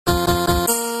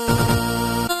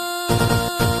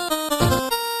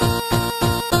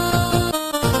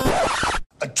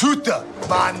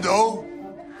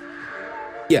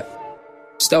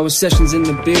Star Wars Sessions in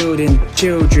the building,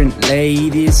 children,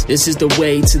 ladies. This is the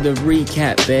way to the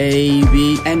recap,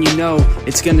 baby. And you know,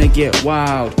 it's gonna get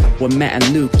wild when Matt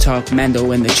and Luke talk Mando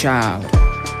and the Child.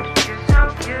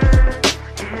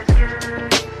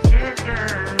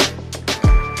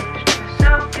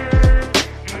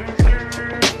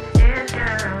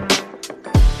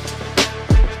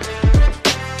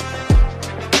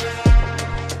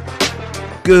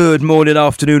 Good morning,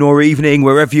 afternoon or evening,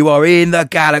 wherever you are in the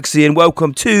galaxy, and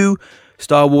welcome to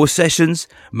Star Wars Sessions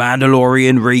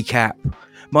Mandalorian Recap.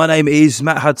 My name is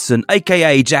Matt Hudson,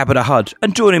 aka Jabba the Hutt,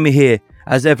 and joining me here,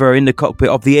 as ever, in the cockpit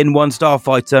of the N1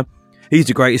 Starfighter, he's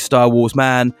the greatest Star Wars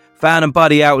man, fan and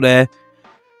buddy out there.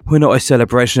 We're not a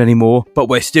celebration anymore, but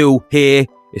we're still here.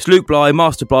 It's Luke Bly,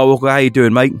 Master Blywalker. How you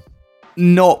doing, mate?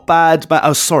 Not bad, but oi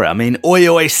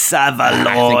oi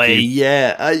savaloi.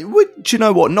 Yeah, do you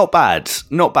know what? Not bad.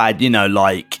 You know,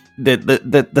 like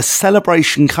the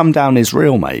celebration come down is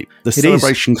real, mate. The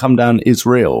celebration come down is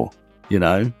real. You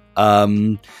know.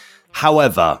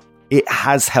 However, it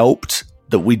has helped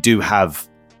that we do have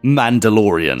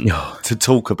Mandalorian to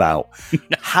talk about.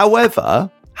 However,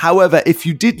 if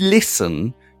you did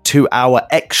listen to our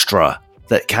extra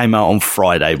that came out on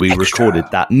Friday, we recorded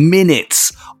that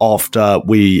minutes after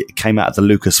we came out of the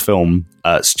Lucasfilm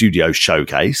studio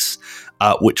showcase,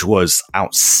 which was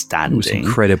outstanding. It was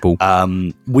incredible.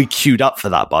 We queued up for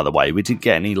that, by the way. We didn't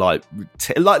get any like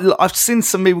I've seen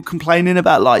some people complaining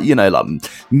about like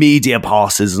media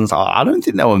passes and stuff. I don't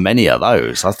think there were many of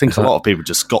those. I think a lot of people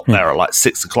just got there at like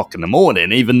 6 o'clock in the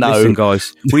morning, even though. Listen,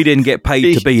 guys, we didn't get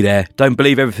paid to be there. Don't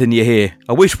believe everything you hear.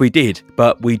 I wish we did,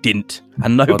 but we didn't,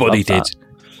 and nobody did.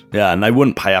 Yeah, and they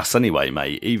wouldn't pay us anyway,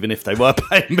 mate, even if they were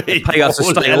paying me. They'd pay us to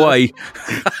stay away.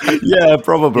 Yeah,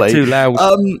 probably. You're too loud.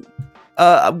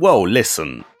 Well,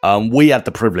 listen, we had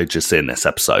the privilege of seeing this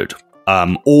episode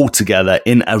all together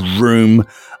in a room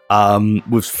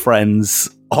with friends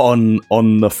on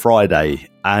the Friday.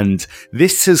 And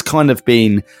this has kind of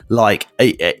been like,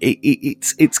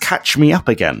 it's catch me up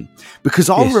again. Because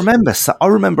I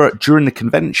remember during the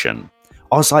convention,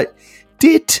 I was like,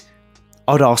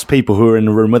 I'd ask people who were in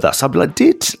the room with us, I'd be like,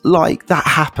 did like that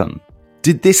happen?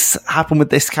 Did this happen with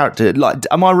this character? Like,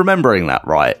 am I remembering that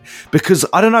right? Because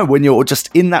I don't know, when you're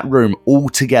just in that room all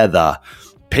together,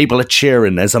 people are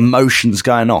cheering, there's emotions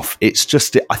going off. It's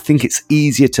just, I think it's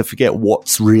easier to forget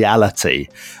what's reality.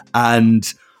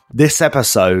 And this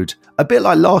episode, a bit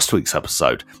like last week's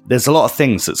episode, there's a lot of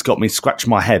things that's got me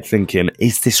scratching my head thinking,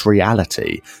 is this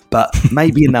reality? But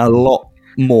maybe in a lot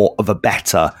more of a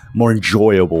better, more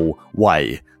enjoyable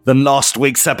way than last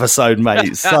week's episode,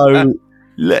 mate. So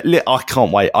I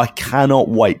can't wait. I cannot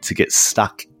wait to get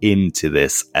stuck into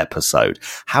this episode.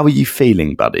 How are you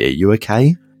feeling, buddy? Are you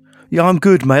okay? Yeah, I'm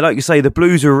good, mate. Like you say, the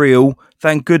blues are real.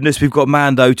 Thank goodness we've got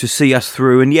Mando to see us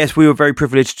through. And yes, we were very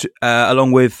privileged,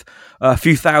 along with a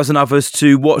few thousand others,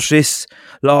 to watch this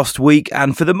last week.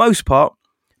 And for the most part,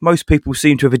 most people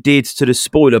seem to have adhered to the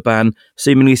spoiler ban,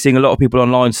 seemingly seeing a lot of people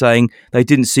online saying they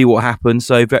didn't see what happened.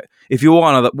 So if you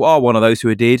are one of those who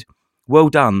adhered, well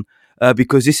done,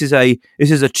 because this is a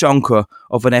chunker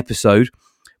of an episode.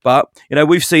 But,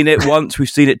 we've seen it once, we've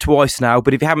seen it twice now,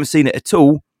 but if you haven't seen it at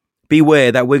all,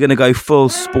 beware that we're going to go full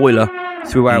spoiler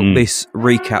throughout this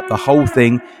recap. The whole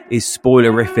thing is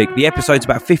spoilerific. The episode's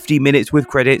about 50 minutes with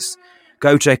credits.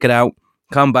 Go check it out,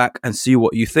 come back and see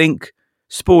what you think.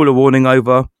 Spoiler warning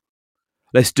over.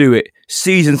 Let's do it.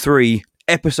 Season 3,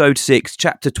 Episode 6,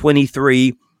 Chapter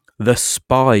 23, The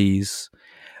Spies.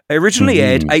 It originally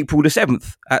aired April the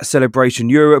 7th at Celebration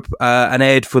Europe and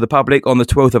aired for the public on the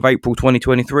 12th of April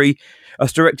 2023.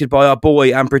 It's directed by our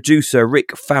boy and producer,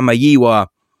 Rick Famuyiwa.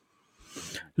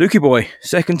 Lukey boy,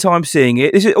 second time seeing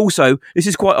it. This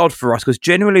is quite odd for us because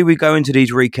generally we go into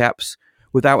these recaps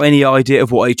without any idea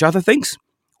of what each other thinks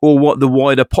or what the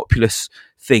wider populace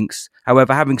thinks.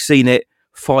 However, having seen it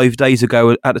 5 days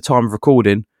ago at the time of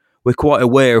recording, we're quite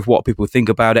aware of what people think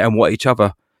about it and what each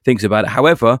other thinks about it.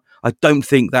 However, I don't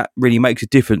think that really makes a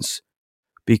difference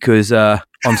because on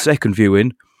second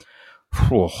viewing,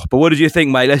 but what did you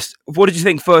think, mate? What did you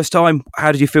think first time?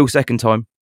 How did you feel second time?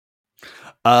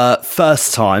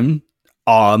 First time,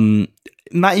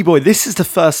 Matty boy, this is the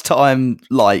first time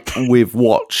like we've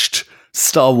watched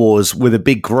Star Wars with a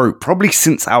big group, probably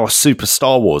since our Super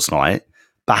Star Wars night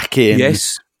back in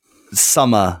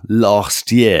summer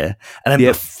last year. And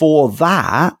then before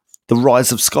that, The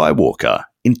Rise of Skywalker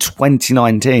in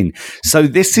 2019. So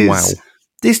this is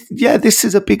this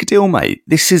is a big deal, mate.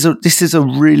 This is a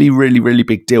really, really, really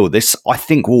big deal. This, I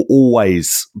think, will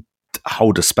always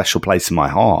hold a special place in my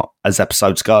heart as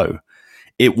episodes go.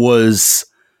 It was,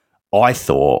 I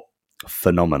thought,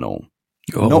 phenomenal.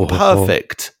 Not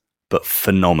perfect, but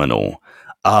phenomenal.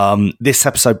 This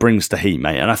episode brings the heat,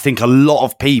 mate. And I think a lot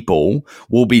of people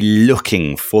will be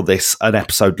looking for an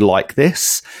episode like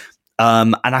this.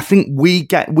 And I think we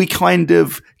kind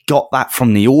of got that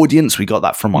from the audience. We got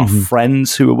that from our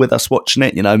friends who were with us watching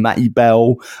it. You know, Matty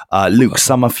Bell, Luke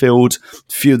Summerfield,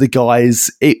 a few of the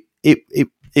guys.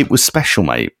 It was special,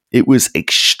 mate. It was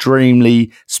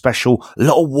extremely special. A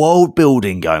lot of world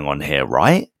building going on here,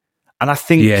 right? And I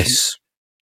think, yes,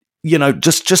 you know,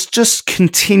 just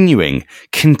continuing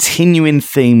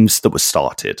themes that were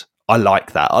started. I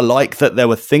like that. I like that there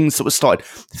were things that were started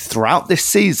throughout this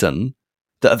season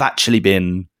that have actually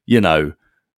been, you know,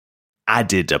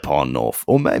 added upon or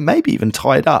maybe even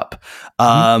tied up.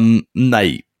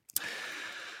 Mate,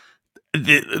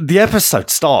 the episode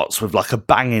starts with like a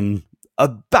banging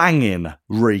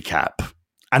recap.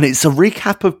 And it's a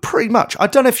recap of pretty much, I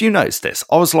don't know if you noticed this.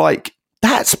 I was like,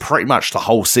 that's pretty much the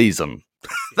whole season.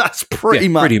 That's pretty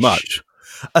much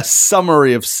a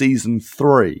summary of season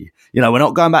 3. You know, we're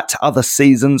not going back to other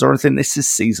seasons or anything. This is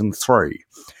season 3.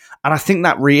 And I think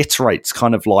that reiterates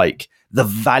kind of like the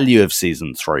value of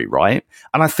season 3, right?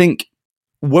 And I think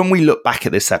when we look back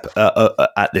at this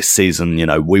at this season, you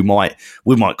know, we might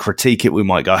critique it. We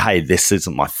might go, "Hey, this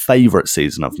isn't my favorite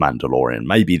season of Mandalorian.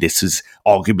 Maybe this is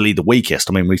arguably the weakest."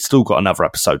 I mean, we've still got another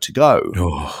episode to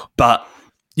go, but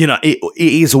you know, it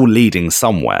is all leading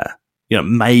somewhere. You know,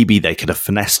 maybe they could have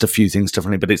finessed a few things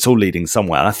differently, but it's all leading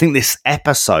somewhere. And I think this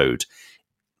episode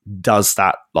does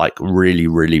that like really,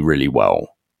 really, really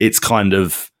well. It's kind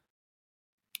of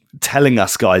telling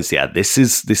us, guys, yeah, this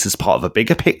is part of a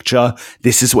bigger picture.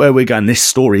 This is where we're going. This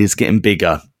story is getting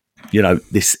bigger. You know,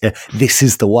 this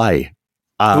is the way.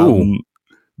 The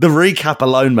recap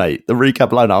alone, mate. The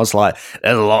recap alone, I was like,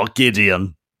 there's a lot of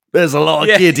Gideon. There's a lot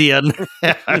of Gideon.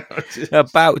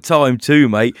 About time too,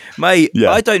 mate.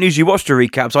 Yeah. I don't usually watch the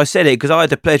recaps. I said it because I had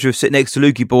the pleasure of sitting next to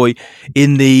Lukey Boy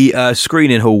in the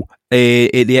screening hall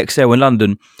at the XL in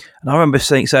London. And I remember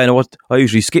saying, I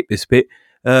usually skip this bit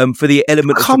for the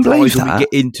element of surprise when we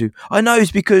get into. I know,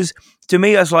 it's because to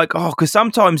me, I was like, because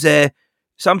sometimes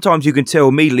you can tell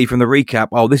immediately from the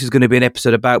recap, this is going to be an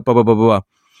episode about blah, blah, blah, blah.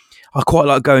 I quite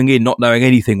like going in not knowing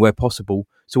anything where possible.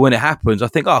 So when it happens, I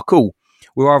think, cool.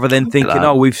 We're rather than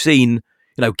thinking, we've seen,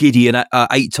 you know, Gideon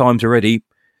 8 times already.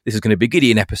 This is going to be a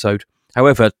Gideon episode.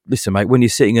 However, listen, mate, when you're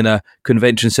sitting in a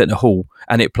convention centre hall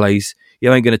and it plays,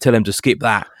 you ain't going to tell them to skip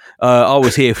that. I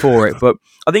was here for it. But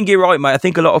I think you're right, mate. I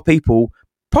think a lot of people,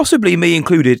 possibly me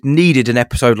included, needed an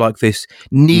episode like this,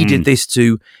 needed this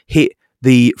to hit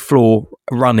the floor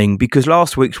running. Because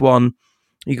last week's one,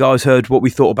 you guys heard what we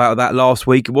thought about that last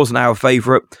week. It wasn't our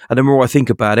favourite. And the more I think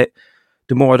about it,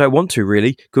 the more I don't want to,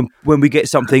 really, when we get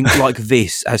something like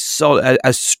this, as solid,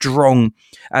 as strong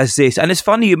as this. And it's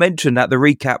funny you mentioned that the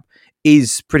recap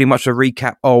is pretty much a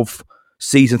recap of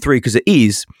season 3, because it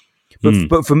is.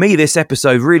 But for me, this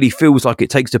episode really feels like it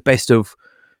takes the best of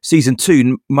season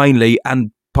 2 mainly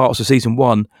and parts of season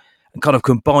 1 and kind of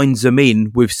combines them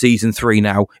in with season 3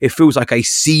 now. It feels like a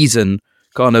season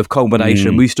kind of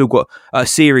culmination. We've still got a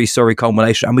series,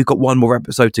 culmination, and we've got one more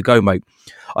episode to go, mate.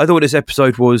 I thought this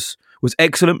episode was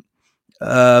excellent.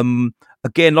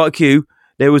 Again, like you,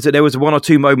 there was 1 or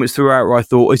 2 moments throughout where I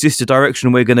thought, is this the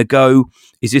direction we're going to go?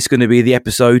 Is this going to be the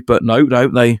episode? But no,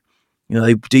 they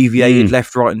deviated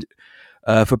left, right,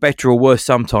 and for better or worse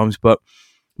sometimes. But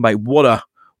mate, what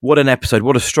an episode!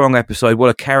 What a strong episode! What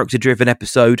a character-driven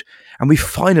episode! And we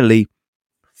finally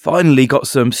got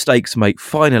some stakes, mate.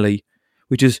 Finally,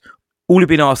 which is all we've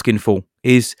been asking for.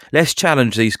 Is let's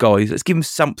challenge these guys. Let's give them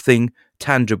something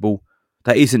tangible.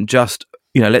 That isn't just,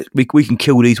 you know, we can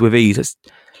kill these with ease. Let's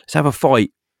have a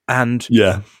fight. And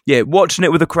watching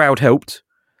it with the crowd helped.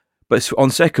 But on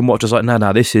second watch, I was like,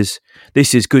 no, this is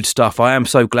good stuff. I am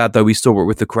so glad, though, we saw it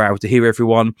with the crowd, to hear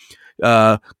everyone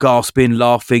gasping,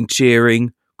 laughing,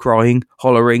 cheering, crying,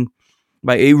 hollering.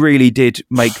 Mate, it really did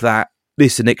make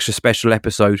this an extra special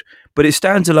episode. But it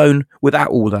stands alone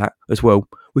without all that as well,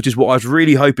 which is what I was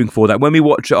really hoping for. That when we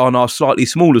watch it on our slightly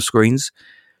smaller screens,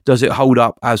 does it hold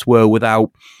up as well without,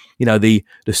 you know, the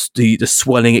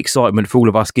swelling excitement for all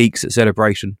of us geeks at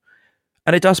Celebration?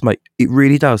 And it does, mate. It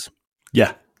really does.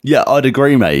 Yeah, I'd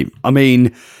agree, mate. I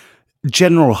mean,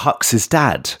 General Hux's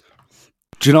dad.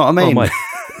 Do you know what I mean? Oh, mate.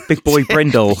 Big boy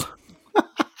Brendel.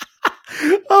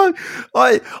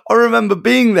 I remember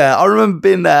being there. I remember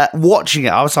being there watching it.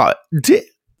 I was like,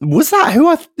 was that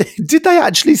who did they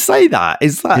actually say that?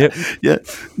 Is that? Yep. Yeah.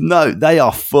 No, they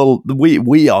are full.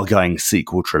 We are going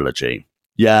sequel trilogy.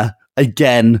 Yeah.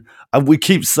 Again, and we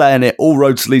keep saying it, all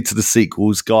roads lead to the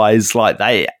sequels, guys. Like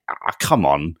come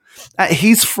on.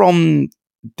 He's from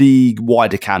the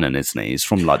wider canon, isn't he? He's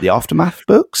from like the Aftermath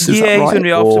books. Is that right? He's from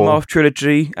the Aftermath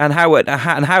trilogy,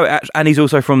 and he's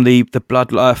also from the Blood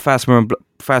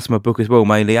Phasma book as well,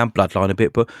 mainly, and Bloodline a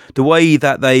bit. But the way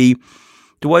that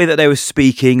they were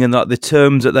speaking and like the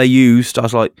terms that they used, I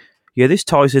was like, yeah, this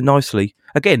ties in nicely.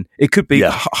 Again, it could be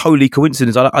holy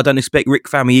coincidence. I don't expect Rick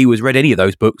Famuyiwa has read any of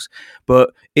those books,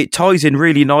 but it ties in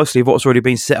really nicely with what's already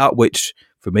been set up, which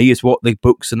for me is what the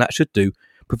books and that should do.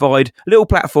 Provide a little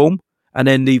platform, and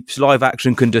then the live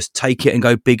action can just take it and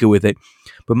go bigger with it.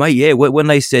 But mate, yeah, when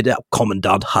they said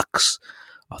Commandant Hux,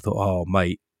 I thought, oh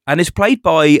mate. And it's played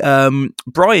by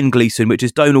Brian Gleason, which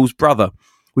is Donald's brother,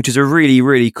 which is a really,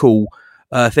 really cool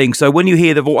thing. So when you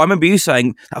hear the voice, I remember you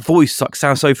saying that voice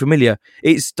sounds so familiar.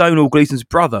 It's Donald Gleason's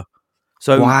brother.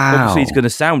 So obviously he's going to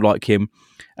sound like him.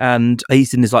 And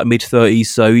he's in his like mid-30s,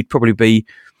 so he'd probably be,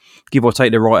 give or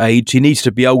take, the right age. He needs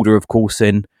to be older, of course,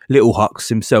 than Little Hux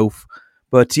himself.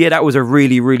 But yeah, that was a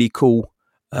really, really cool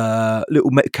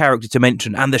little character to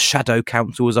mention, and the Shadow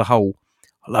Council as a whole.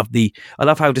 I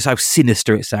love how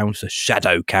sinister it sounds. The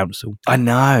Shadow Council. I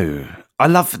know. I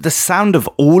love the sound of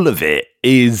all of it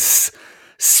is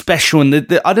special, and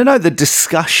I don't know. The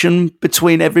discussion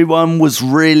between everyone was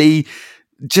really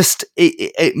just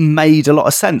it made a lot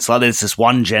of sense. Like there's this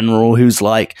one general who's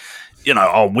like, you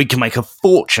know, oh, we can make a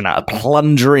fortune out of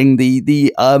plundering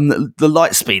the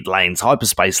light speed lanes,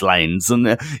 hyperspace lanes, and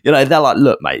you know they're like,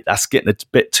 look, mate, that's getting a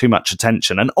bit too much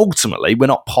attention. And ultimately, we're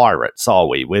not pirates, are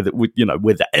we? We're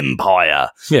the Empire,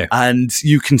 yeah. And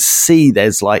you can see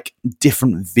there's like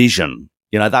different vision.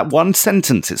 You know, that one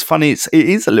sentence, it's funny, it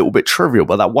is a little bit trivial,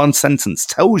 but that one sentence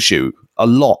tells you a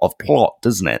lot of plot,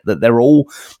 doesn't it? That they're all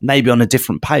maybe on a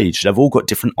different page. They've all got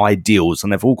different ideals,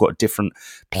 and they've all got a different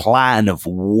plan of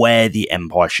where the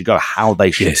Empire should go, how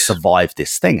they should survive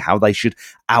this thing, how they should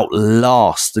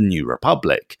outlast the New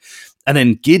Republic. And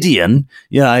then Gideon,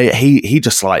 you know, he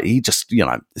just, you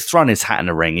know, throwing his hat in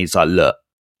the ring. He's like, look,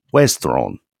 where's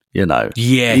Thrawn? You know,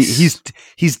 yes,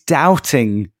 he's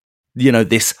doubting, you know,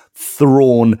 this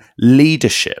Thrawn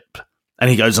leadership. And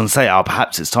he goes on to say, oh,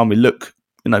 perhaps it's time we look,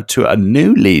 you know, to a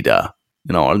new leader,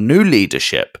 you know, a new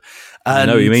leadership. And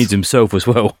I know he means himself as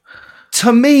well.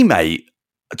 To me, mate,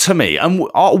 and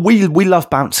we love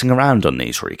bouncing around on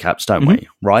these recaps, don't we?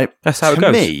 Right? That's how it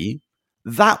goes. To me,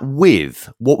 that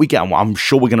with what we get, and I'm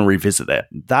sure we're going to revisit it,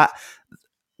 that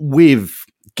with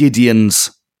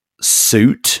Gideon's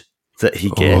suit that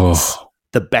he gets,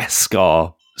 the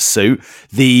Beskar suit,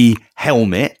 the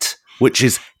helmet, which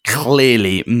is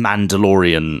clearly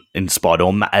Mandalorian inspired,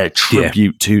 or a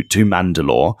tribute to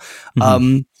Mandalore.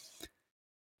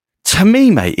 To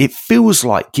me, mate, it feels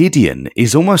like Gideon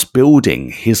is almost building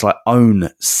his like own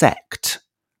sect,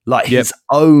 like his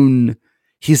own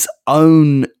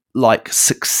like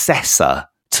successor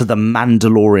to the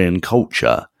Mandalorian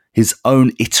culture, his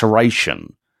own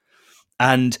iteration.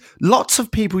 And lots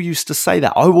of people used to say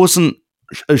that. I wasn't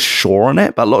as sure on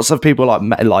it, but lots of people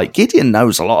like Gideon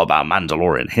knows a lot about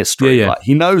Mandalorian history. Like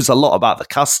he knows a lot about the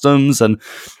customs, and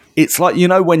it's like, you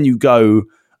know, when you go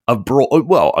abroad,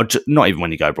 well, not even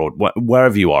when you go abroad,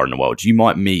 wherever you are in the world, you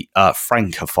might meet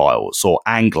Francophiles or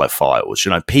Anglophiles,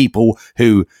 you know, people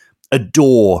who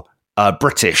adore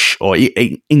British or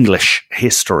English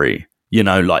history, you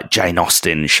know, like Jane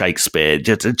Austen, Shakespeare,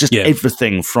 just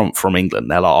everything from England.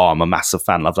 They're like, oh, I'm a massive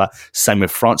fan, love that. Same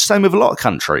with France, same with a lot of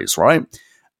countries, right?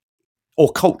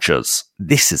 Or cultures.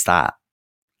 This is that.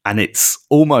 And it's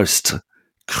almost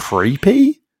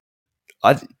creepy.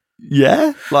 Like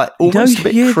almost a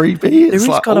bit creepy. It's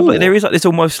like, there is like this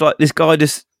almost like this guy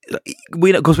just,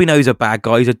 because we know he's a bad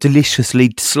guy. He's a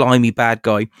deliciously slimy bad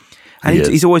guy. And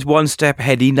he's always one step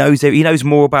ahead. He knows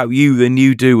more about you than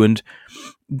you do. And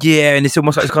it's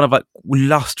almost like it's kind of like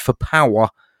lust for power,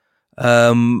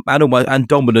 and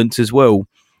dominance as well.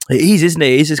 It is, isn't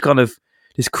it? It's this kind of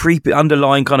this creepy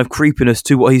underlying kind of creepiness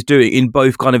to what he's doing, in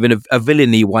both kind of in a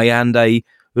villainy way and a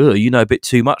a bit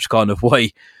too much kind of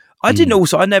way. I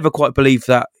never quite believed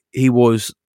that he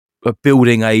was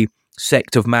building a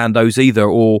sect of Mandos either,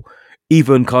 or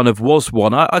even kind of was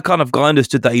one. I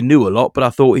understood that he knew a lot, but I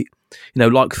thought,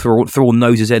 like Thrawn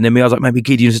knows his enemy. I was like, maybe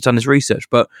Gideon's just done his research,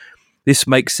 but this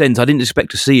makes sense. I didn't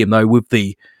expect to see him though with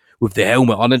the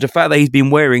helmet on, and the fact that he's been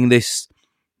wearing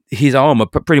his armor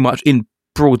pretty much in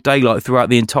broad daylight throughout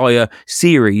the entire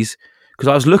series. Because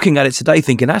I was looking at it today,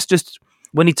 thinking that's just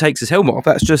when he takes his helmet off.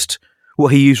 That's just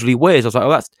what he usually wears. I was like,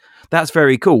 oh, that's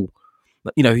very cool.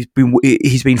 You know,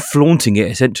 he's been flaunting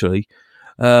it essentially.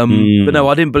 But no,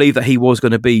 I didn't believe that he was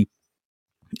going to be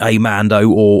a Mando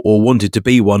or wanted to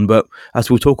be one. But as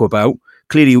we'll talk about,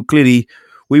 clearly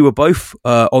we were both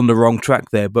on the wrong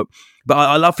track there. But But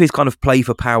I love his kind of play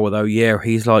for power, though. Yeah,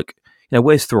 he's like,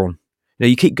 where's Thrawn?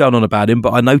 You keep going on about him,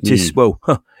 but I notice,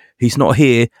 he's not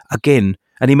here again.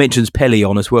 And he mentions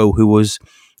Pelion as well, who was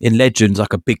in Legends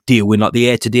like a big deal in like the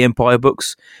Heir to the Empire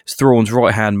books. It's Thrawn's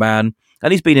right-hand man.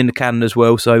 And he's been in the canon as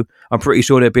well, so I'm pretty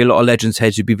sure there'd be a lot of Legends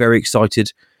heads who'd be very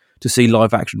excited to see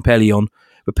live-action Pelion.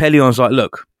 But Pelion's like,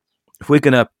 look, if we're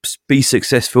going to be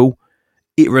successful,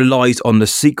 it relies on the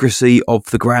secrecy of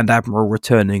the Grand Admiral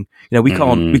returning. We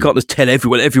can't just tell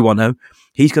everyone, no.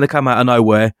 He's going to come out of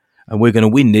nowhere, and we're going to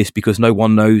win this because no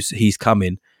one knows he's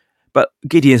coming. But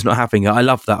Gideon's not having it. I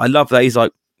love that. He's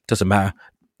like, doesn't matter.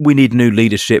 We need new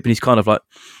leadership. And he's kind of like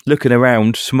looking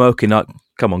around, smirking like,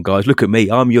 come on, guys, look at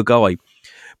me. I'm your guy.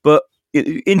 But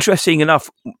interesting enough,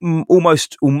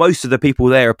 most of the people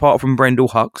there, apart from Brendel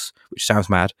Hux, which sounds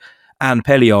mad, and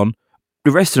Pelion,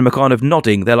 the rest of them are kind of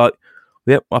nodding. They're like,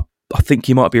 yep, I think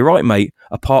you might be right, mate,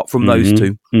 apart from those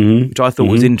two, which I thought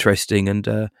was interesting.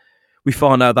 And we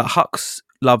find out that Hux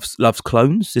loves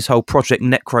clones, this whole Project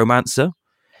Necromancer.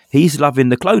 He's loving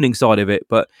the cloning side of it,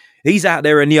 but he's out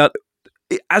there and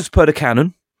as per the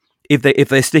canon, if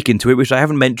they're sticking to it, which I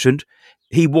haven't mentioned,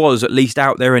 he was at least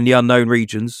out there in the unknown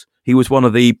regions. He was one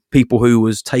of the people who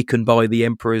was taken by the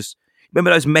Emperors.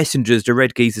 Remember those messengers, the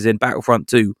Red Geezers in Battlefront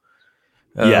 2?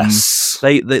 Yes.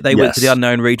 They went to the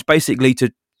unknown region, basically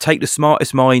to take the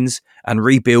smartest minds and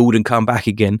rebuild and come back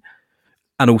again,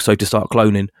 and also to start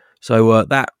cloning. So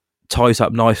that ties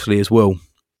up nicely as well.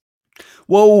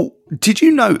 Well, did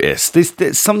you notice this?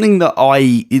 There's something that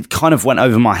it kind of went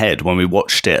over my head when we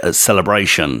watched it at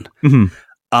Celebration.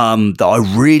 That I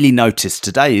really noticed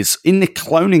today is in the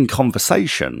cloning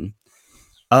conversation,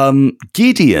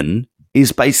 Gideon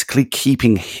is basically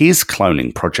keeping his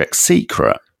cloning project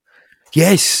secret.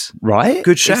 Yes. Right?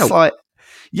 Good shout. It's like,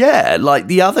 yeah, like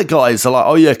the other guys are like,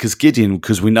 oh yeah, because Gideon,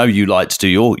 because we know you like to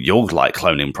do your like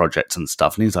cloning projects and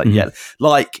stuff. And he's like, yeah,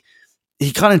 like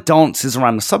he kind of dances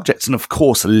around the subject. And of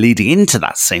course, leading into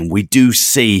that scene, we do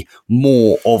see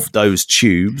more of those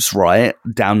tubes, right?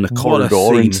 Down the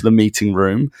corridor into the meeting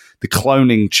room, the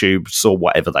cloning tubes or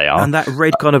whatever they are. And that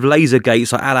red kind of laser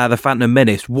gates like a la the Phantom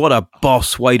Menace. What a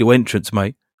boss way to entrance,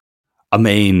 mate. I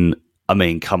mean,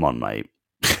 come on, mate.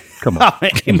 Come on.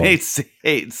 It's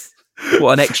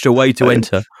what an extra way to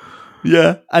enter.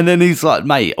 Yeah. And then he's like,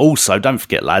 mate, also, don't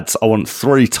forget, lads, I want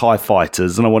 3 TIE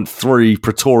fighters and I want 3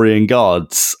 Praetorian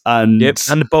guards. And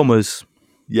the bombers.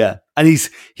 Yeah. And he's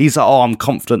like, oh, I'm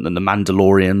confident that the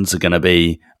Mandalorians are going to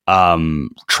be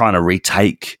trying to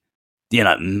retake,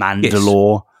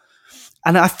 Mandalore. Yes.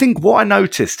 And I think what I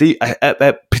noticed,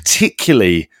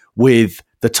 particularly with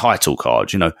the title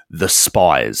card, the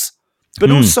Spies, but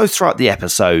also throughout the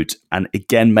episode, and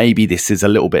again, maybe this is a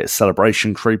little bit of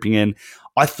Celebration creeping in,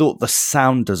 I thought the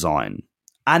sound design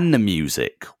and the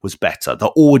music was better.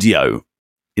 The audio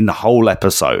in the whole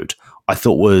episode, I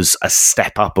thought was a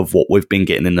step up of what we've been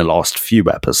getting in the last few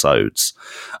episodes.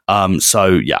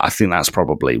 So yeah, I think that's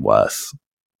probably worth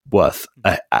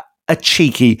a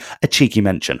cheeky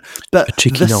mention. But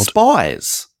the nod.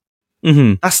 Spies,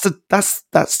 that's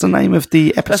the name of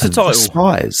the episode. That's the title. The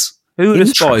Spies. Who are the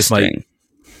Spies, mate?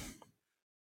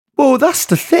 Well, that's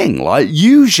the thing. Like,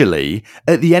 usually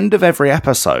at the end of every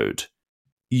episode,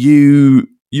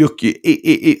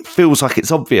 it feels like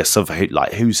it's obvious of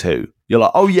who's who. You're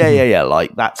like, oh yeah,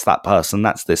 like that's that person,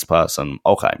 that's this person,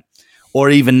 okay.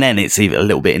 Or even then, it's even a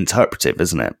little bit interpretive,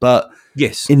 isn't it? But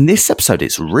yes, in this episode,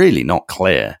 it's really not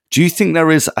clear. Do you think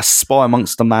there is a spy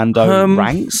amongst the Mando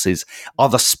ranks? Are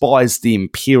the spies the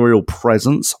Imperial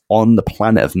presence on the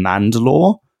planet of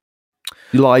Mandalore?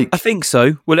 I think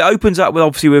so. Well, it opens up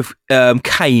with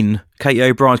Kane, Katie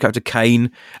O'Brien's character Kane,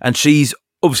 and she's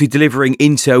obviously delivering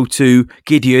intel to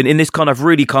Gideon in this kind of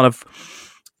really kind of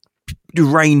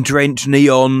rain-drenched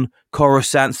neon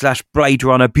Coruscant / Blade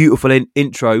Runner beautiful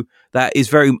intro that is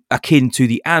very akin to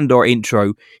the Andor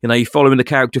intro. You're following the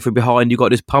character from behind. You've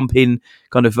got this pumping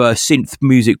kind of synth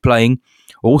music playing.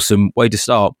 Awesome way to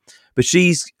start. But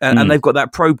she's and they've got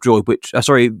that probe droid,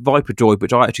 Viper droid,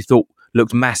 which I actually thought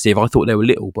looked massive. I thought they were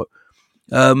little, but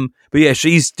yeah,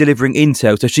 she's delivering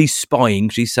intel. So she's spying.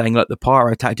 She's saying like the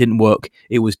pirate attack didn't work.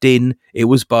 It was Din. It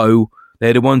was Bo.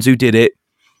 They're the ones who did it.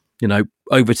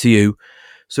 Over to you.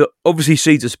 So obviously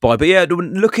she's a spy. But yeah,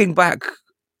 looking back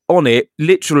on it,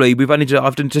 literally,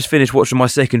 I've just finished watching my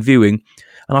second viewing,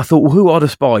 and I thought, well, who are the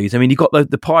spies? I mean, you got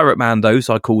the pirate Mandos,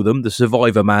 I call them, the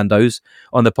survivor Mandos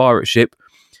on the pirate ship.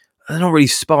 They're not really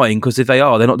spying, because if they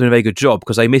are, they're not doing a very good job,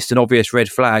 because they missed an obvious red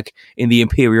flag in the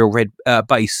Imperial red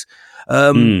base.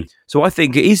 So I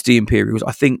think it is the Imperials.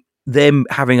 I think them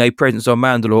having a presence on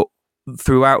Mandalore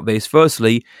throughout this,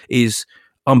 firstly, is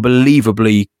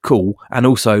unbelievably cool, and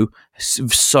also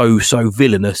so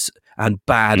villainous and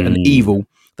bad and evil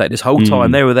that this whole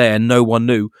time they were there and no one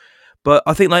knew. But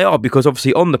I think they are, because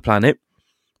obviously on the planet,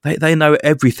 they know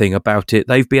everything about it.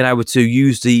 They've been able to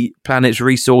use the planet's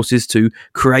resources to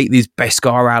create these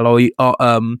Beskar alloy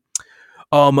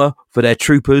armor for their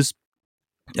troopers.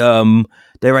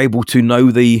 They're able to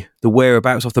know the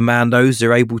whereabouts of the Mandos.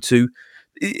 They're able to.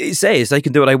 It says they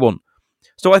can do what they want.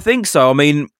 So I think so. I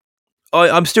mean,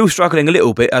 I'm still struggling a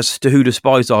little bit as to who the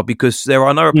spies are, because there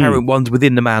are no apparent ones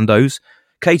within the Mandos.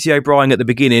 Katie O'Brien at the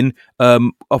beginning,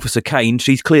 Officer Kane,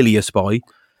 she's clearly a spy.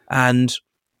 And,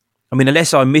 I mean,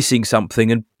 unless I'm missing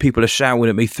something and people are shouting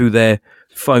at me through their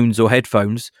phones or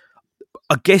headphones,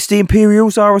 I guess the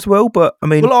Imperials are as well. But, I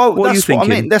mean, what are you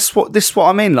thinking? I mean, this is what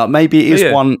I mean. Like, maybe it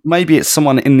is one, maybe it's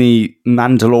someone in the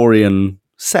Mandalorian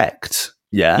sect.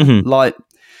 Yeah. Mm-hmm. Like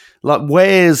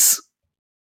where's...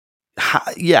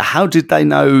 how did they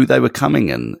know they were coming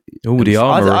in? Oh, the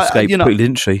armor escaped quickly,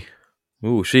 didn't she?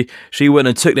 Oh, she went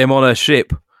and took them on her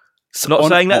ship. Not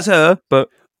saying that's her, but...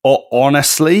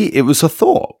 Honestly, it was a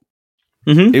thought.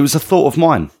 Mm-hmm. It was a thought of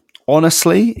mine.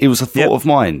 Honestly, it was a thought of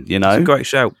mine, you know? It's a great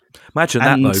shout. Imagine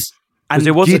that, though. And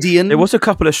there was a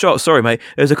couple of shots, sorry, mate,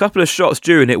 there was a couple of shots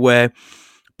during it where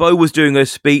Bo was doing her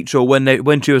speech, or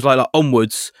when she was like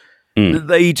onwards,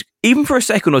 they'd, even for a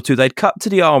second or two, they'd cut to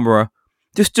the armourer.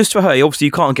 Just for her, obviously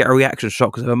you can't get a reaction shot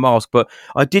because of her mask, but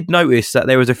I did notice that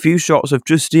there was a few shots of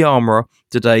just the armourer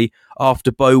today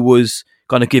after Bo was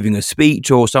kind of giving a speech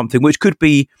or something, which could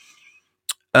be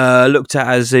looked at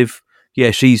as if,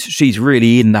 she's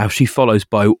really in now, she follows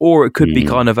Bo, or it could be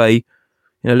kind of a,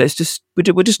 we're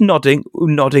just nodding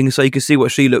so you can see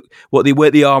what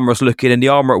where the armourer's looking, and the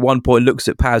armourer at one point looks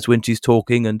at Paz when she's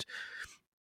talking, and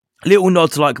little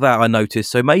nods like that I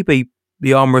noticed. So maybe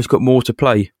the armourer's got more to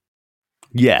play.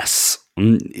 Yes.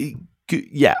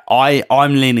 Yeah,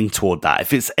 I'm leaning toward that.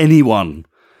 If it's anyone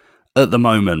at the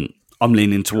moment, I'm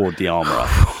leaning toward the armourer.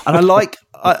 And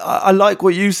I like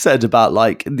what you said about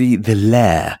like the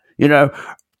lair.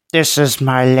 This is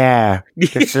my lair.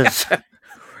 This is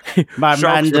my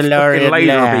Mandalorian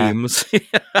lair. Beams.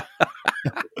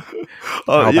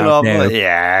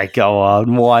 Yeah, go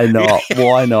on. Why not?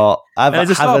 Why not?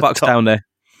 There's a Starbucks down there.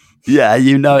 Yeah,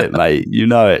 you know it, mate. You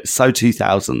know it. So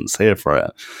 2000s, here for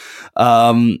it.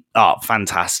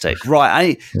 Fantastic.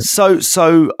 Right.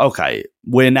 So, okay.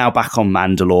 We're now back on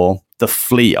Mandalore. The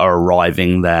fleet are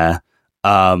arriving there.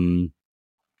 No,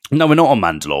 we're not on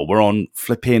Mandalore. We're on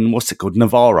flipping, what's it called?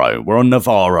 Navarro. We're on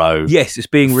Navarro. Yes, it's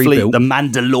being rebuilt. The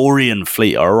Mandalorian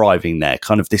fleet are arriving there.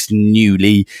 Kind of this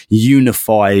newly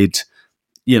unified,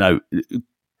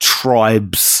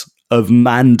 tribes of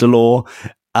Mandalore.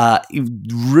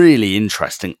 Really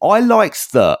interesting. I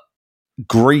liked that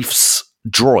Grief's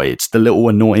droid, the little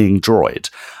annoying droid,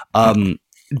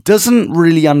 doesn't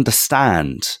really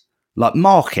understand like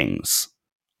markings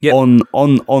on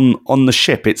the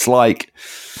ship. It's like,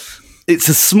 it's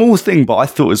a small thing, but I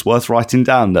thought it was worth writing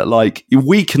down that like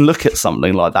we can look at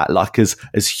something like that, like as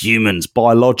humans,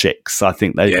 biologics, I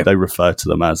think they refer to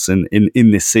them as in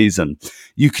this season.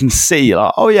 You can see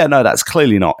like, oh yeah, no, that's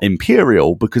clearly not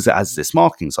Imperial because it has this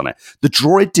markings on it. The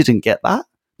droid didn't get that.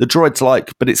 The droid's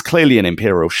like, but it's clearly an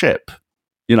Imperial ship,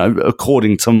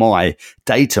 according to my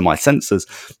data, my sensors.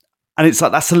 And it's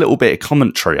like, that's a little bit of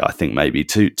commentary, I think, maybe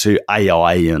to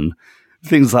AI and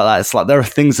things like that. It's like there are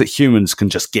things that humans can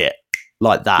just get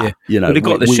like that. Yeah. But they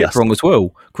got the ship wrong as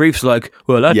well. Grief's like,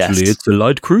 well, actually, it's a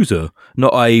light cruiser,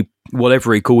 not a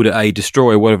whatever he called it, a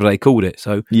destroyer, whatever they called it.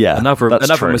 So another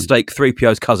mistake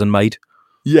 3PO's cousin made.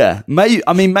 Yeah, maybe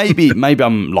I'm like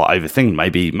overthinking.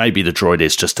 Maybe the droid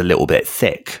is just a little bit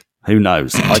thick. Who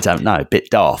knows? I don't know.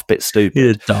 Bit daft, bit stupid.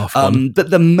 Yeah, daft one.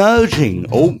 But the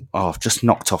merging. I've just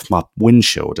knocked off my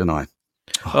windshield, didn't I?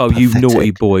 Oh, you naughty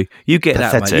boy! You get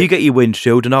that, mate. You get your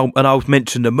windshield, and I'll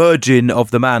mention the merging of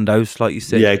the Mandos, like you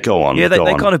said. Yeah, go on. Yeah, they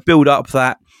kind of build up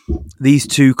that these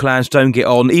two clans don't get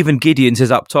on. Even Gideon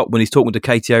says up top when he's talking to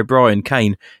Katie O'Brien,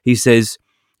 Kane, he says,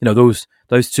 those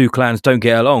two clans don't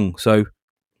get along. So,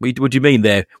 what do you mean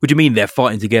there? What do you mean they're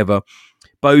fighting together?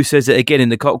 Bo says it again in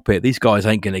the cockpit. These guys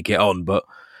ain't going to get on. But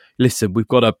listen, we've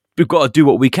got to do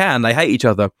what we can. They hate each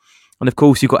other, and of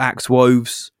course you've got Axe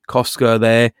Woves, Koska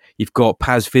there. You've got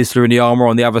Paz Vizsla in the armour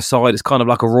on the other side. It's kind of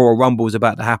like a Royal Rumble is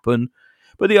about to happen.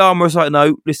 But the armourer's like,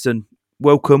 no, listen,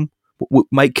 welcome. We'll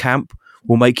make camp.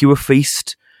 We'll make you a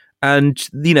feast. And,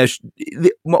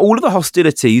 all of the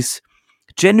hostilities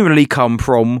generally come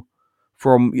from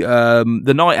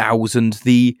the Night Owls and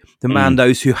the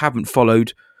Mandos who haven't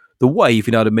followed the way, if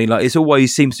you know what I mean. Like, it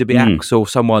always seems to be Axe or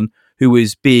someone who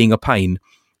is being a pain.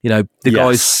 You know, the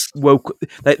guys,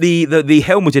 the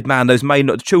helmeted Mandos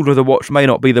the Children of the Watch may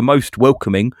not be the most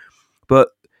welcoming, but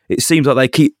it seems like they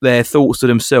keep their thoughts to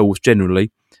themselves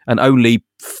generally and only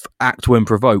act when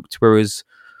provoked. Whereas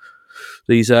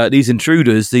these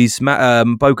intruders, these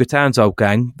Bo-Katan's old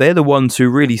gang, they're the ones who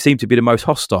really seem to be the most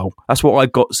hostile. That's what I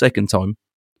got second time.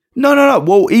 No.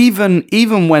 Well,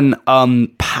 even when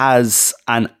Paz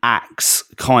and Axe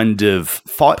kind of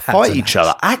fight each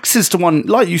other, Axe is the one,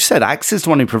 like you said, Axe is the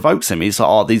one who provokes him. He's like,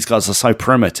 "Oh, these guys are so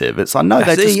primitive." It's like, no,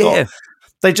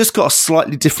 they just got a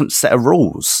slightly different set of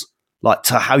rules, like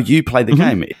to how you play the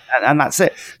game, and that's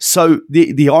it. So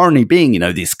the irony being, you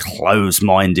know, these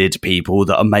close-minded people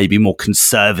that are maybe more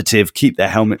conservative, keep their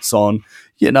helmets on,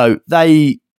 you know,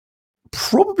 they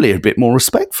probably a bit more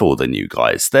respectful than you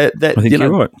guys. They're I think you're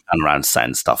right. And around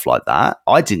saying stuff like that.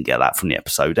 I didn't get that from the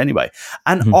episode anyway.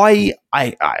 And I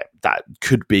that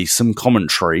could be some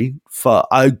commentary for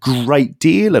a great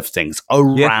deal of things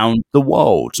around the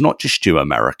world, not just you,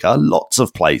 America, lots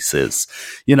of places.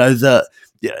 You know,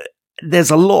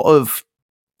 there's a lot of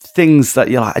things that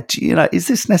you're like, you know, is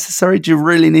this necessary? Do you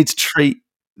really need to treat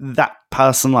that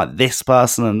person like this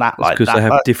person and that like that? Because they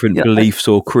have different beliefs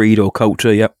or creed or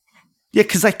culture, Yeah,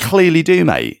 because they clearly do,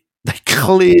 mate. They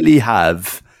clearly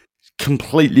have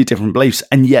completely different beliefs,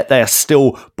 and yet they are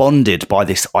still bonded by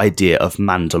this idea of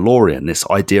Mandalorian, this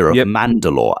idea of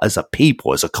Mandalore as a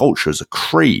people, as a culture, as a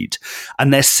creed.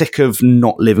 And they're sick of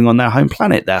not living on their home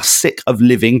planet. They're sick of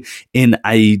living in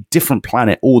a different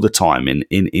planet all the time,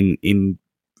 in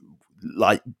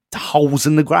like holes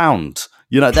in the ground.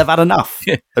 You know, they've had enough.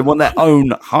 They want their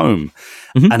own home.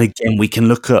 And again, we can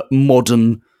look at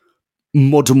modern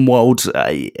world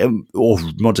or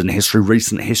modern history,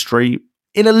 recent history,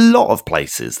 in a lot of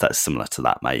places that's similar to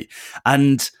that, mate.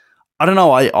 And I don't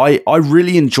know, I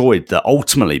really enjoyed that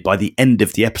ultimately by the end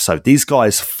of the episode, these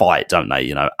guys fight, don't they?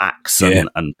 You know, Axe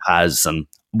and Paz, and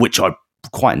which I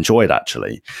quite enjoyed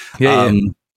actually.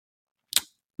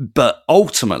 But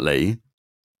ultimately,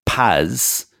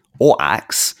 Paz or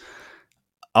Axe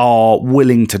are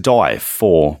willing to die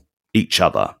for each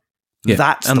other.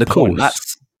 That's and the point.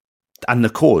 And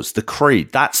the cause, the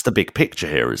creed, that's the big picture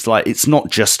here. It's like, it's not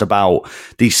just about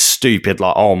these stupid,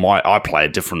 like, I play a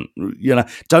different, you know,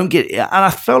 don't get, and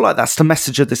I feel like that's the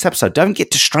message of this episode. Don't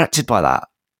get distracted by that.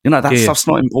 You know, that stuff's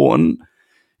not important.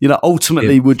 You know,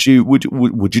 ultimately, would you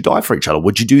die for each other?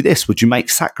 Would you do this? Would you make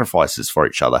sacrifices for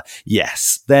each other?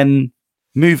 Yes. Then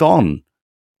move on.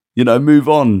 You know, move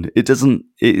on. It doesn't.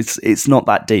 It's not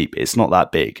that deep. It's not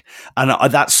that big. And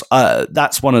that's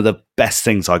one of the best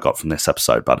things I got from this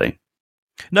episode, buddy.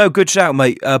 No, good shout,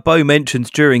 mate. Bo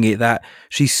mentions during it that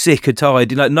she's sick and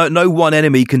tired. You know, no one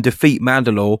enemy can defeat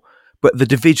Mandalore, but the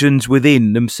divisions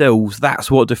within themselves, that's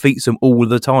what defeats them all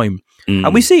the time.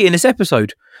 And we see it in this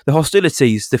episode. The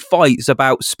hostilities, the fights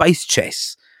about space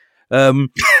chess.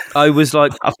 I was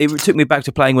like, it took me back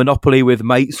to playing Monopoly with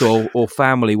mates or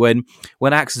family when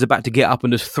Axe is about to get up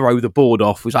and just throw the board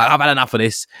off. He's like, I've had enough of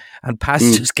this. And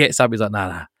Paz just gets up. He's like,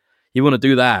 nah. You want to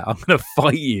do that? I'm going to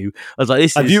fight you. I was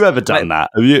like, Have you ever done that?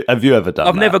 Have you ever done that?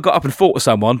 I've never got up and fought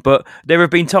someone, but there have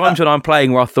been times when I'm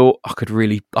playing where I thought,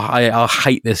 I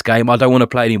hate this game. I don't want to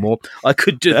play anymore. I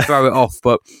could just throw it off,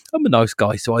 but I'm a nice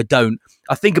guy, so I don't.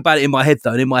 I think about it in my head,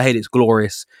 though, and in my head it's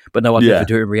glorious, but no, I'd never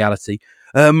do it in reality.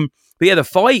 But yeah,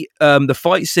 the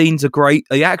fight scenes are great.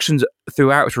 The actions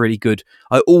throughout is really good.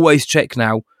 I always check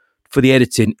now for the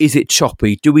editing. Is it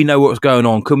choppy? Do we know what's going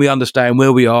on? Can we understand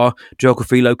where we are,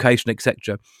 geography, location,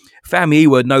 etc.? Fami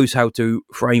Iwa knows how to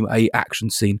frame a action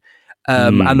scene.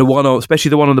 And the one, especially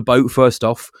the one on the boat, first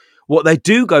off, what they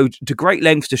do go to great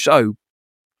lengths to show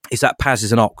is that Paz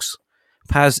is an ox.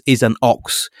 Paz is an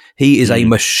ox. He is a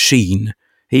machine.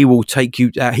 He will take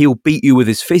you, he'll beat you with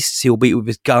his fists, he'll beat you with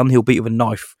his gun, he'll beat you with a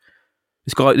knife.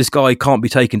 This guy can't be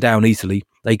taken down easily.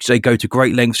 They go to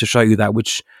great lengths to show you that,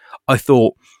 which I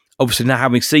thought, obviously now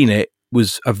having seen it,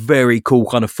 was a very cool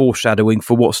kind of foreshadowing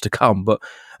for what's to come. But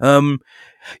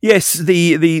yes,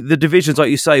 the divisions,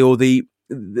 like you say, or the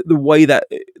way that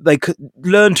they could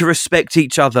learn to respect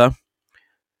each other,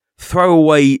 throw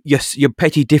away your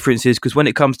petty differences, because when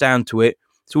it comes down to it,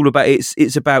 it's all about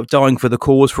it's about dying for the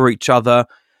cause, for each other.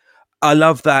 I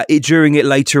love that during it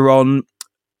later on,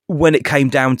 when it came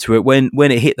down to it, when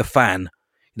it hit the fan,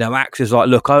 you know, Max is like,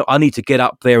 look, I need to get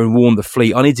up there and warn the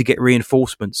fleet. I need to get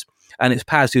reinforcements. And it's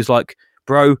Paz who's like,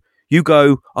 bro, you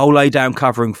go, I'll lay down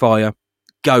covering fire.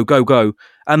 Go.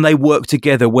 And they work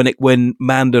together when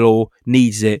Mandalore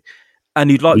needs it. And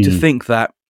you'd like to think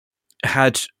that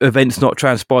had events not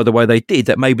transpired the way they did,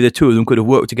 that maybe the two of them could have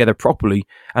worked together properly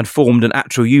and formed an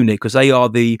actual unit, because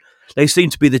they seem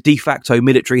to be the de facto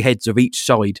military heads of each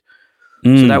side.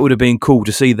 So that would have been cool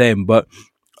to see them. But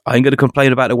I ain't going to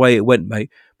complain about the way it went, mate.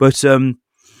 But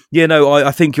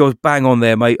I think you're bang on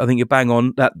there, mate. I think you're bang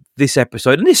on that this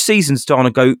episode. And this season's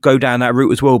starting to go down that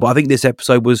route as well. But I think this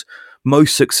episode was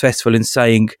most successful in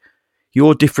saying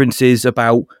your differences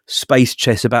about space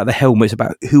chess, about the helmets,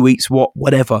 about who eats what,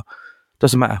 whatever.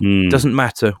 Doesn't matter. Doesn't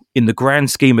matter. In the grand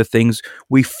scheme of things,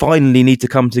 we finally need to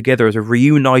come together as a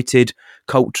reunited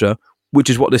culture, which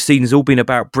is what the season's all been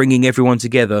about, bringing everyone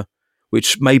together,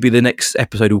 which maybe the next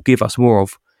episode will give us more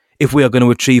of if we are going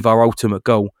to achieve our ultimate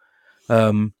goal.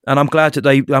 And I'm glad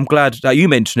that you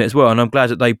mentioned it as well, and I'm glad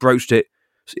that they broached it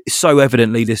so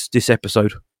evidently this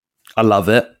episode. I love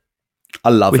it.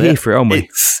 We're here for it, aren't we?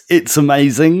 It's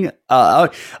amazing.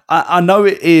 I know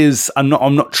it is. I'm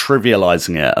not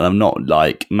trivializing it, and I'm not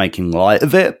like making light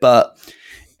of it, but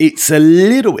it's a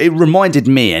little. It reminded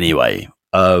me anyway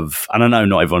of, and I know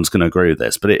not everyone's going to agree with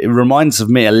this, but it reminds of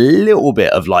me a little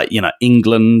bit of like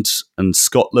England and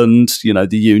Scotland. The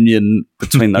union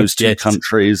between those two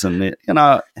countries, and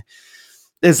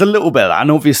there's a little bit of that,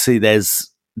 and obviously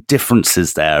there's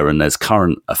differences there, and there's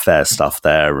current affair stuff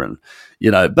there, and.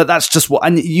 But that's just what,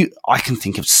 and I can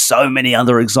think of so many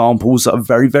other examples that are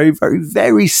very, very, very,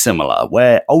 very similar,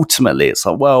 where ultimately it's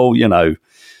like, well,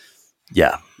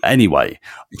 yeah. Anyway,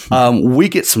 we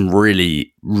get some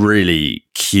really, really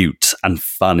cute and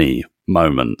funny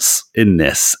moments in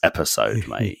this episode,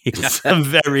 mate. Some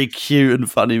very cute and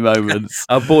funny moments.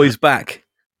 Our boy's back.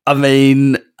 I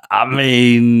mean,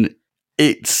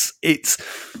 this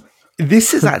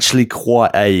is actually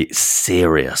quite a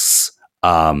serious,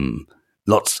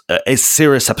 it's a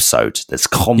serious episode. There's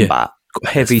combat,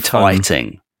 heavy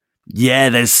fighting. Yeah,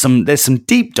 there's some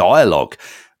deep dialogue.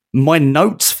 My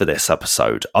notes for this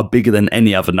episode are bigger than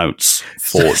any other notes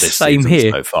for this Same season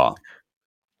here. so far.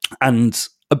 And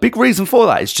a big reason for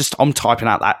that is just I'm typing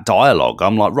out that dialogue.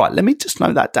 I'm like, right, let me just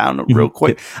note that down real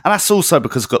quick. And that's also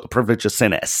because I've got the privilege of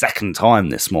seeing it a second time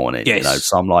this morning. Yes.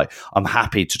 So I'm like, I'm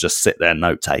happy to just sit there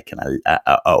note taking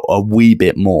a wee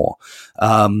bit more.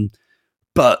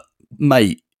 But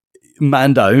mate,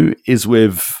 Mando is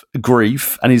with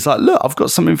Grief, and he's like, look, I've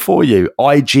got something for you.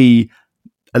 IG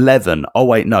 11,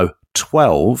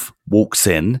 12 walks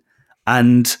in,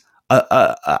 and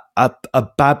a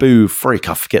babu freak,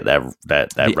 I forget their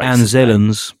the race.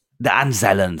 Anzellans. The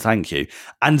Anzellan, thank you.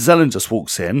 Anzellan just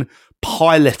walks in,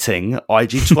 piloting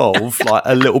IG-12, like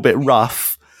a little bit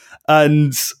rough,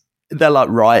 and they're like,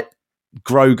 right,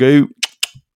 Grogu,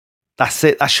 that's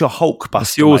it. That's your Hulk buster.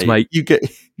 That's yours, mate.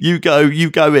 You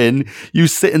go in, you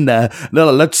sit in there, and they're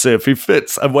like, let's see if he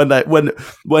fits. And when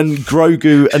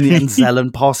Grogu and the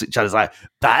Anzellan pass each other, it's like,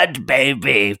 bad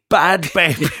baby.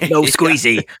 No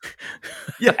squeezy.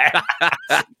 Yeah.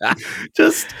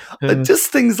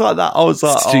 just things like that. I was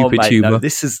like, stupid mate, humor. No,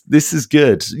 this is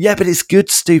good. Yeah, but it's good,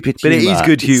 stupid humor. But it is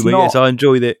good humor. Yes, I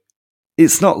enjoyed it.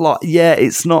 It's not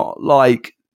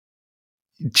like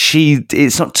cheese.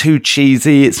 It's not too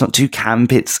cheesy. It's not too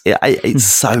camp. It's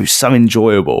so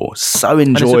enjoyable. So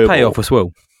enjoyable. And it's a payoff as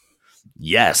well.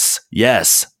 Yes.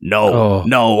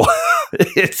 No.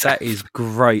 That is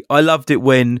great. I loved it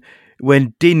when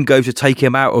Din goes to take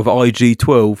him out of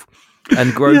IG-12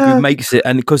 and Grogu makes it,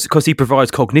 and because he provides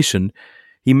cognition,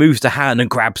 he moves the hand and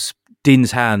grabs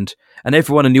Din's hand, and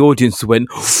everyone in the audience went,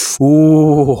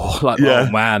 oh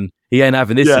man, he ain't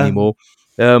having this anymore.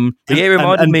 It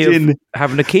reminded me of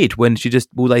having a kid when she just,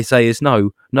 all they say is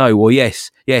no, or yes,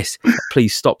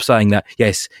 please stop saying that.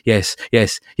 Yes. It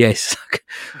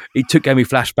gave me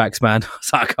flashbacks, man.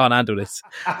 So I can't handle this.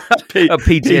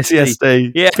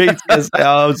 PTSD. Yeah. PTSD.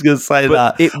 I was going to say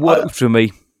but that. It worked for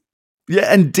me.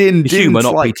 Yeah, and Din's humor,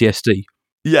 not like, PTSD.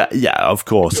 Yeah, of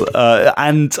course.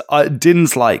 And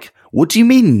Din's like, what do you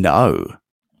mean no?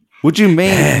 What do you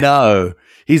mean no?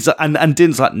 He's and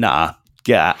Din's like, nah.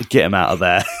 Get him out of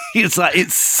there. It's like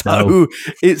it's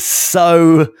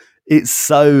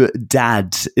so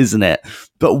dad, isn't it?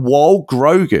 But while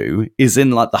Grogu is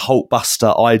in like the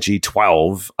Hulkbuster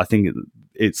IG-12, I think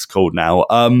it's called now.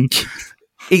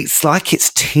 It's like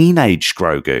it's teenage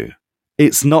Grogu.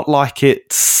 It's not like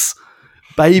it's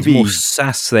baby. There's more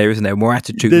sass there, isn't there? More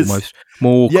attitude, almost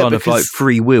more kind of like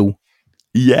free will.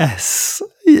 Yes,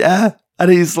 yeah. And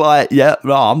he's like, yeah,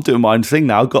 well, I'm doing my own thing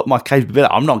now. I've got my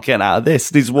capability. I'm not getting out of this.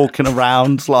 And he's walking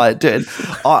around like doing.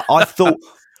 I thought,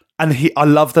 and I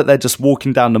love that they're just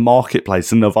walking down the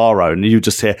marketplace in Navarro, and you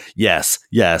just hear yes,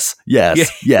 yes.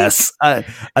 And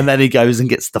then he goes and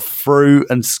gets the fruit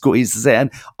and squeezes it.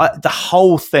 And the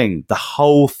whole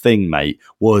thing, mate,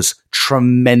 was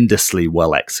tremendously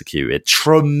well executed.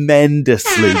 Come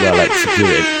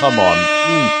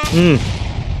on.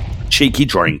 Cheeky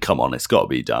drink, come on, it's got to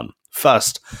be done.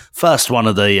 First one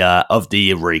of the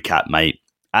recap, mate.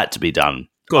 Had to be done.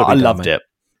 I loved it.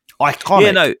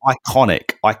 Iconic.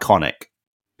 Iconic.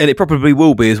 And it probably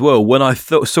will be as well. When I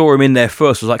saw him in there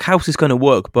first, I was like, how's this going to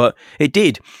work? But it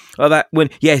did. Like that when,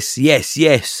 yes.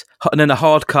 And then a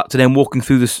hard cut to them walking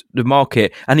through the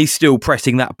market, and he's still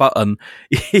pressing that button.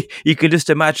 You can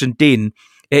just imagine Din,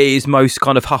 his most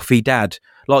kind of huffy dad,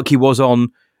 like he was on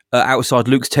outside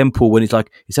Luke's temple when he's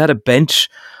like, is that a bench?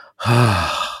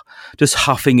 Just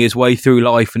huffing his way through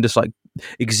life and just like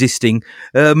existing.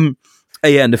 And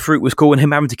the fruit was cool, and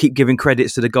him having to keep giving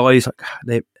credits to the guys, like,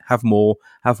 they have more.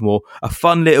 A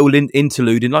fun little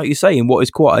interlude, and like you say, in what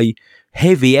is quite a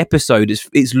heavy episode,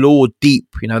 it's lore deep.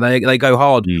 You know, they go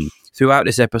hard throughout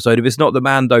this episode. If it's not the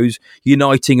Mandos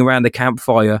uniting around the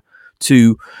campfire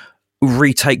to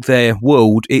retake their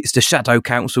world, it's the Shadow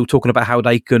Council talking about how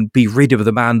they can be rid of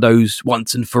the Mandos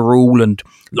once and for all, and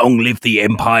long live the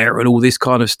Empire and all this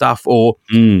kind of stuff, or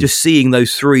just seeing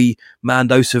those 3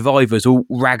 Mando survivors all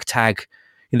ragtag.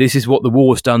 And this is what the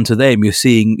war's done to them. You're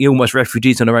seeing almost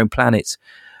refugees on their own planets.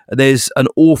 There's an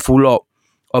awful lot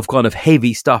of kind of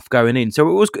heavy stuff going in,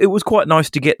 so it was quite nice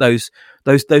to get those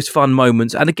fun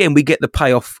moments. And again, we get the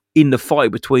payoff in the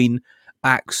fight between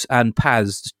Axe and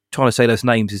Paz. Trying to say those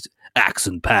names is Axe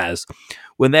and Paz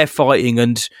when they're fighting,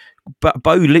 and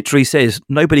Bo literally says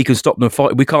nobody can stop them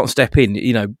fighting. We can't step in.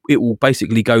 You know, it will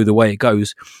basically go the way it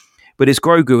goes. But it's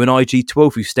Grogu and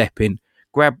IG-12 who step in,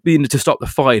 grab to stop the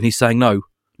fight, and he's saying no,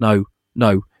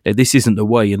 this isn't the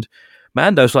way. And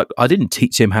Mando's like, I didn't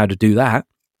teach him how to do that.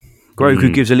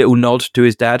 Grogu gives a little nod to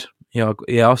his dad. Yeah,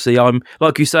 I see. I'm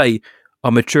like you say,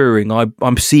 I'm maturing.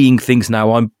 I'm seeing things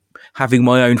now. I'm having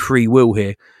my own free will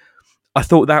here. I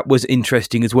thought that was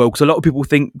interesting as well, because a lot of people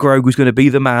think Grogu's going to be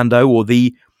the Mando or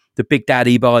the big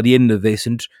daddy by the end of this,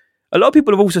 and a lot of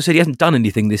people have also said he hasn't done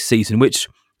anything this season, which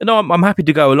I'm happy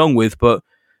to go along with. But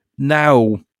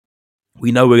now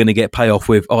we know we're going to get payoff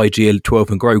with IG-12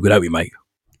 and Grogu, don't we, mate?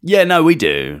 Yeah, no, we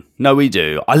do.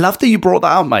 I love that you brought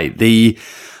that out, mate. The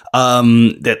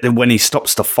when he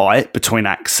stops the fight between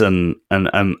Axe and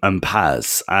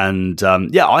Paz, and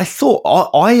I thought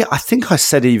I think I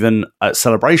said even at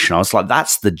Celebration, I was like,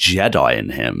 that's the Jedi in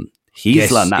him.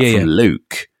 He's learned that from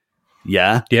Luke.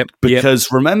 Yeah. Yep.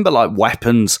 Because remember, like,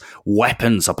 weapons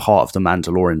are part of the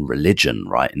Mandalorian religion,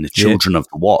 right? And the children of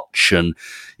the Watch, and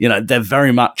they're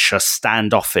very much a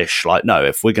standoffish. Like, no,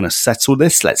 if we're going to settle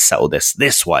this, let's settle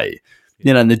this way.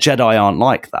 And the Jedi aren't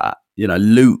like that.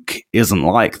 Luke isn't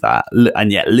like that,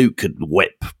 and yet Luke could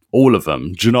whip all of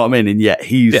them. Do you know what I mean? And yet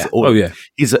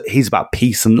he's about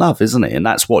peace and love, isn't he? And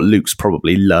that's what Luke's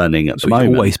probably learning at the moment.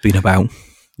 It's always been about.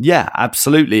 Yeah,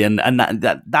 absolutely. And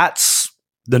that's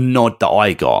the nod that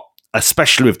I got,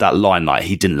 especially with that line, like,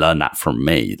 he didn't learn that from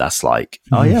me. That's like,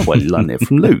 oh yeah, well, he learned it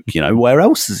from Luke. Where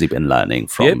else has he been learning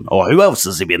from? Yep. Or who else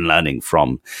has he been learning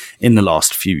from in the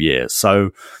last few years?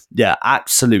 So yeah,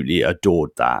 absolutely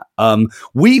adored that.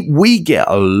 We get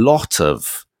a lot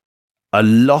of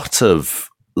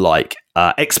like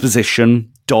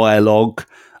exposition, dialogue,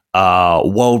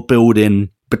 world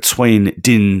building between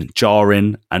Din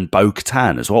Djarin and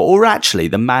Bo-Katan as well, or actually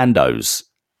the Mandos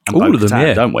and all Bo-Katan, of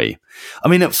them, don't we? I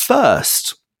mean, at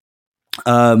first,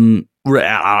 I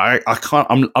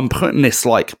can't. I'm putting this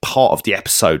like part of the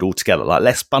episode all together. Like,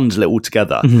 let's bundle it all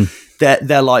together. Mm-hmm.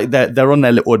 They're on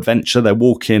their little adventure. They're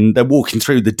walking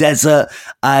through the desert,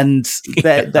 and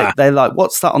they're like,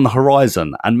 "What's that on the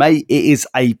horizon?" And mate, it is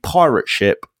a pirate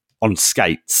ship on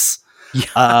skates.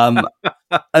 And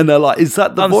they're like, "Is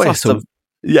that the voice of?"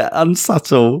 Yeah,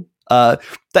 unsubtle.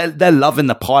 They're loving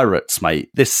the pirates,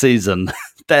 mate. This season,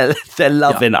 they're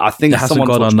loving it. I think it hasn't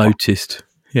gone unnoticed.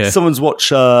 Yeah, someone's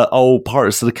watched old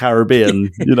Pirates of the Caribbean,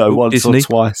 once Disney. Or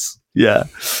twice. Yeah,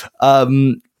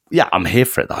 I'm here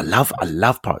for it. I love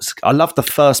Pirates. I love the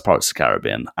first Pirates of the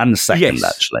Caribbean and the second,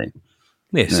 actually.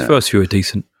 Yes, the first few are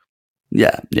decent.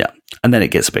 Yeah, and then it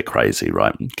gets a bit crazy,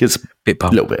 right? It gets a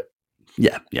little bit.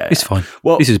 Yeah. It's fine.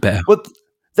 Well, this is better. Well,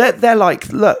 they're like,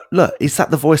 look, is that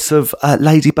the voice of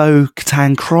Lady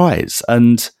Bo-Katan cries?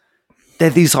 And they're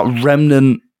these like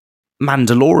remnant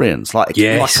Mandalorians, like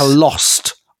a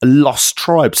lost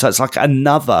tribe. So it's like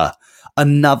another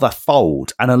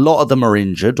fold, and a lot of them are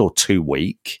injured or too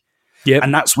weak. Yeah,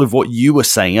 and that's with what you were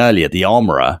saying earlier. The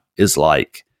armorer is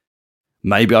like,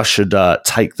 maybe I should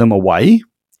take them away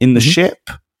in the ship,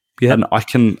 and I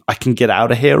can get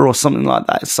out of here or something like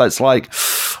that. So it's like,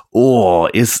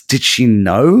 did she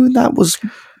know that was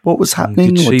what was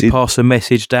happening? Did she pass a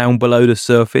message down below the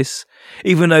surface?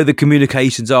 Even though the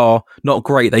communications are not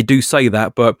great, they do say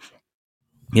that, but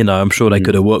I'm sure they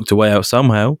could have worked a way out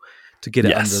somehow to get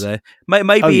it under there.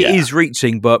 Maybe it is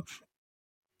reaching, but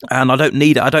And I don't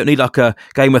need like a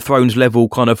Game of Thrones level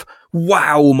kind of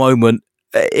wow moment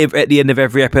at the end of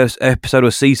every episode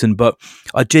or season, but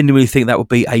I genuinely think that would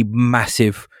be a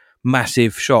massive,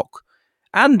 massive shock,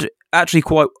 and actually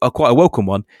quite a welcome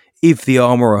one if the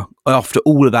Armourer, after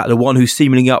all of that, the one who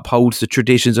seemingly upholds the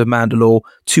traditions of Mandalore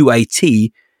to a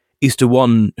T, is the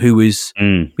one who is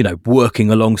working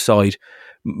alongside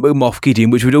Moff Gideon,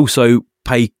 which would also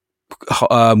pay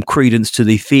credence to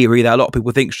the theory that a lot of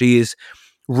people think she is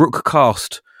Rook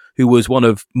Cast, who was one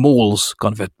of Maul's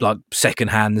kind of like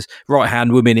right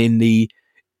hand women in the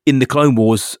Clone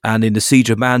Wars and in the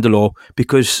Siege of Mandalore,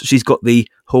 because she's got the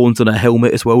horns on her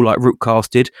helmet as well, like Rook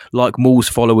Cast did, like Maul's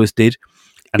followers did.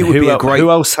 And who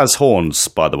else has horns,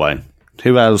 by the way?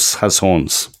 Who else has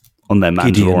horns on their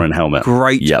Mandalorian helmet?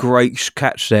 Great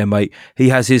catch there, mate. He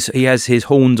has his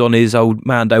horns on his old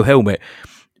Mando helmet.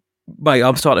 Mate,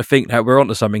 I'm starting to think that we're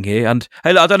onto something here. And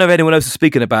hey, look, I don't know if anyone else is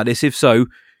speaking about this. If so,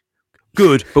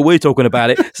 good, but we're talking about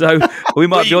it, so we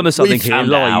might be onto something here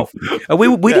live. And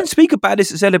we didn't speak about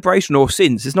this at Celebration or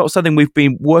since. It's not something we've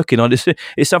been working on.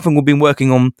 It's something we've been working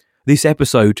on this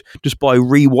episode just by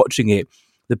rewatching it.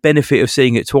 The benefit of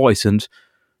seeing it twice, and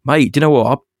mate, do you know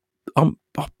what?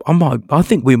 I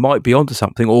think we might be onto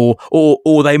something,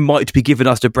 or they might be giving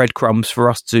us the breadcrumbs for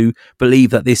us to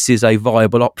believe that this is a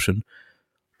viable option.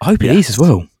 I hope it is as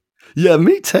well. Yeah,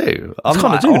 me too. I'm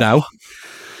kind of do now.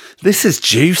 This is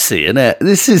juicy, isn't it?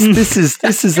 This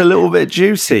is a little bit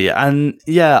juicy, and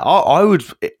yeah, I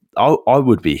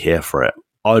would be here for it.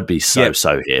 I would be so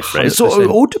here for it. It sort of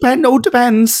all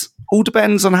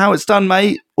depends on how it's done,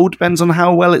 mate. All depends on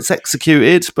how well it's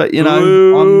executed. But I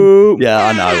know.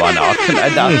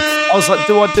 I was like,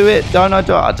 do I do it? Don't I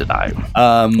do it? I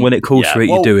don't know. When it calls for it,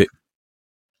 you do it.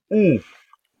 Get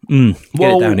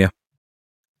it down here.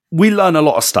 We learn a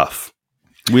lot of stuff.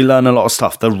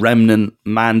 The remnant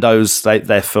Mandos,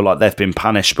 they feel like they've been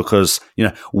punished because,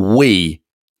 we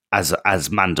as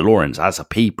Mandalorians, as a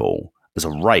people, as a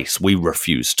race, we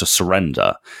refuse to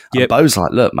surrender. And Bo's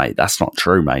like, look, mate, that's not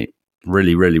true, mate.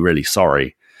 Really, really, really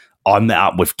sorry. I met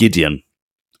up with Gideon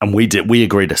and we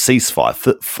agreed a ceasefire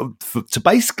to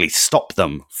basically stop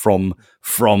them from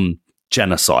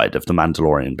genocide of the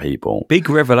Mandalorian people. Big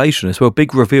revelation as well,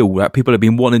 big reveal that people have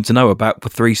been wanting to know about for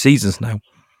 3 seasons now.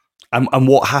 And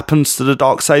what happens to the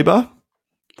Darksaber?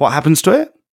 What happens to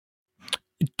it?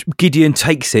 Gideon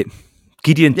takes it.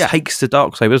 Gideon takes the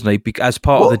Darksaber, doesn't he? As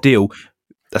part of the deal.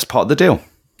 That's part of the deal.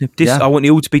 I want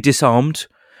you all to be disarmed.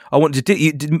 I want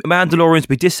Mandalorians to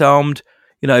be disarmed.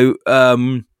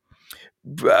 Bend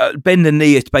the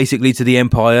knee basically to the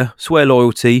Empire, swear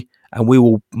loyalty, and we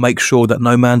will make sure that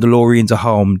no Mandalorians are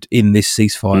harmed in this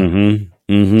ceasefire.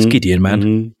 It's Gideon, man.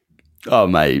 Mm-hmm. Oh,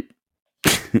 mate.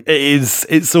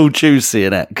 It's all juicy,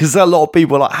 isn't it? Because a lot of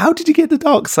people are like, how did you get the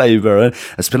Darksaber? And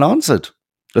it's been answered.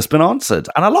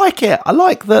 And I like it. I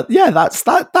like that. Yeah,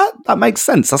 that makes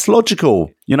sense. That's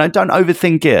logical. Don't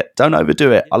overthink it. Don't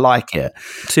overdo it. I like it.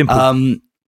 Simple.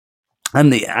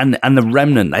 And the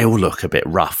remnant, they all look a bit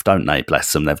rough, don't they?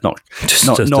 Bless them. They've not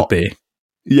a bit.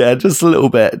 Yeah, just a little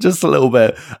bit. They're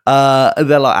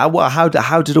like, well,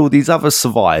 how did all these others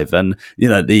survive? And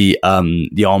the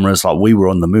Armourer's like, we were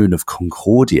on the moon of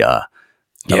Concordia.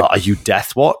 Like, are you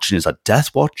Death Watch? And he's like,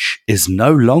 Death Watch is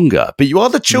no longer, but you are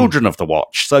the children of the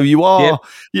Watch, so you are,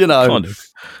 kind of.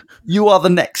 You are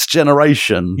the next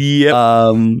generation.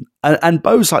 Yeah. And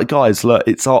Bo's like, guys, look,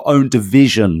 it's our own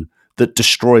division that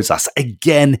destroys us.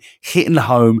 Again, hitting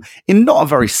home in not a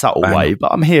very subtle way,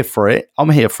 but I'm here for it.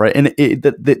 And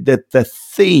the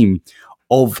theme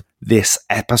of this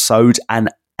episode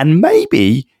and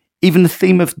maybe even the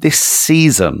theme of this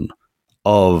season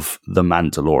of The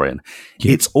Mandalorian,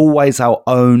 it's always our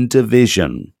own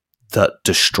division that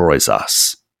destroys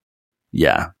us.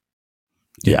 Yeah,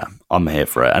 I'm here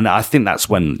for it. And I think that's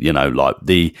when, like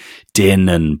the Din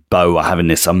and Bo are having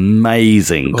this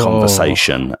amazing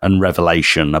conversation and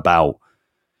revelation about,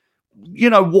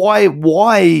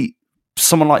 why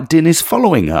someone like Din is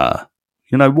following her.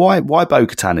 Why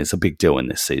Bo-Katan is a big deal in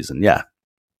this season. Yeah.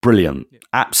 Brilliant.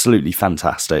 Absolutely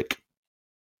fantastic.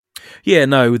 Yeah,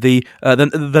 no, the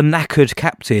knackered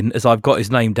captain, as I've got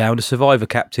his name down, the survivor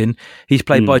captain, he's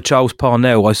played by Charles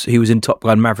Parnell. He was in Top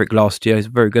Gun Maverick last year. He's a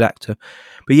very good actor.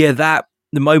 But yeah,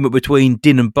 the moment between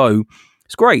Din and Bo,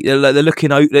 it's great. They're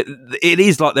looking out. It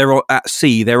is like they're at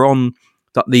sea. They're on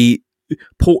like the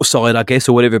port side, I guess,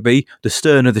 or whatever it be, the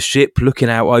stern of the ship, looking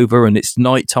out over, and it's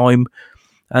nighttime.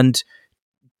 And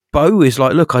Bo is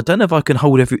like, look, I don't know if I can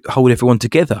hold everyone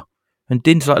together. And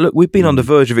Din's like, look, we've been on the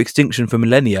verge of extinction for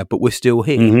millennia, but we're still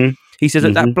here. Mm-hmm. He says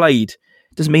that blade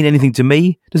doesn't mean anything to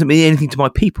me, doesn't mean anything to my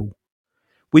people.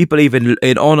 we believe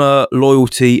in honor,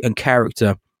 loyalty, and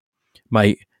character,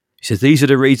 mate. He says, these are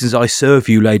the reasons I serve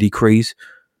you, Lady Kreese.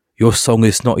 Your song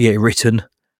is not yet written.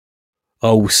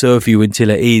 I will serve you until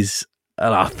it is.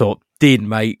 And I thought,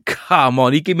 mate, come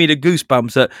on. You give me the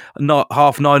goosebumps at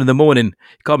 9:30 in the morning.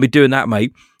 You can't be doing that,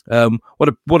 mate. What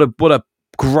a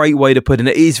great way to put it.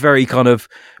 It is very kind of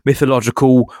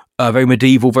mythological, very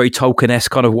medieval, very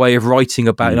Tolkien-esque kind of way of writing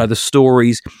about the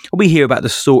stories. We hear about the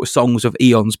songs of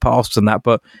eons past and that,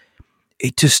 but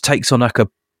it just takes on like a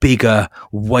bigger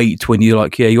weight when you're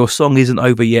like, yeah, your song isn't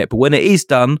over yet, but when it is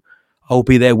done, I'll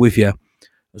be there with you. I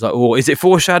was like, oh, is it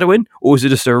foreshadowing, or is it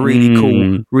just a really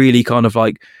cool, really kind of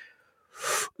like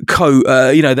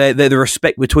the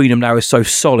respect between them now is so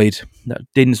solid that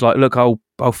Din's like, look, I'll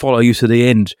follow you to the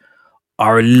end.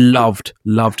 I loved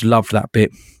that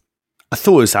bit. I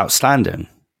thought it was outstanding.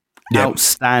 Yep.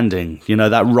 Outstanding.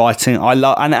 That writing. I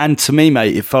love, and to me,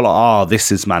 mate, it felt like,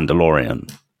 this is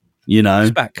Mandalorian.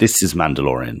 This is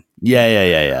Mandalorian.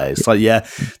 Yeah. It's like,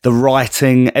 the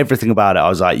writing, everything about it. I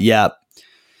was like, yeah.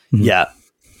 The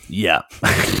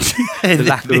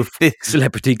lack of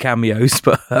celebrity cameos,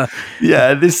 but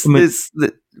this is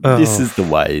the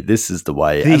way. This is the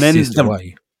way. And then the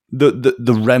way.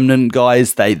 The remnant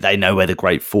guys, they know where the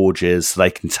Great Forge is, so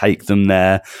they can take them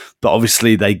there. But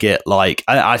obviously, they get like,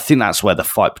 I think that's where the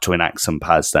fight between Axe and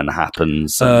Paz then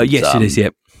happens. And, yes, it is.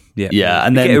 Yeah.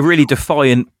 And then get a really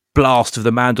defiant blast of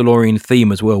the Mandalorian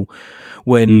theme as well.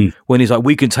 When he's like,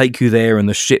 we can take you there, and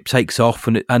the ship takes off,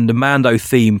 and the Mando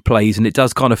theme plays, and it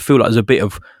does kind of feel like there's a bit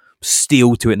of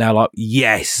steel to it now. Like,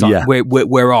 yes,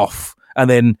 we're off, and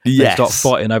then they start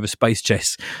fighting over space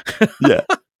chess. Yeah.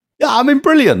 I mean,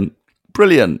 brilliant.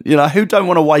 Who don't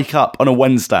want to wake up on a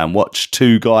Wednesday and watch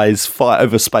two guys fight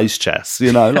over space chess?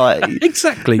 Like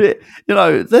exactly.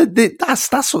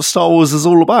 That's what Star Wars is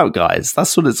all about, guys.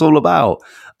 That's what it's all about.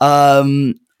 I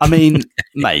mean,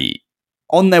 mate.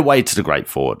 On their way to the Great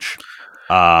Forge,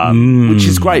 which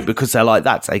is great because they're like,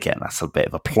 that's a bit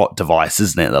of a plot device,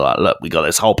 isn't it? They're like, look, we got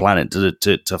this whole planet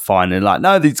to find, and like,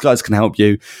 no, these guys can help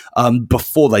you.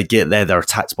 Before they get there, they're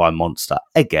attacked by a monster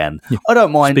again. Yeah. I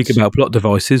don't mind. Speaking about plot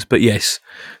devices, but yes,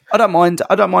 I don't mind.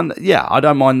 Yeah, I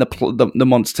don't mind the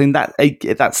monster thing.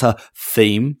 That's a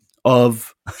theme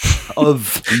of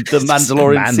the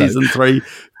Mandalorian season 3.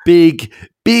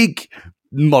 Big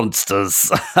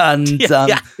monsters and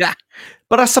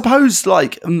But I suppose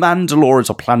like Mandalore as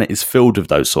a planet is filled with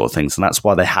those sort of things, and that's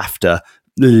why they have to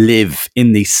live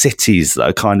in these cities that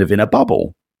are kind of in a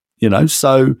bubble,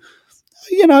 So,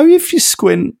 if you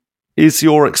squint, is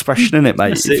your expression in it,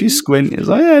 mate? If you squint, it's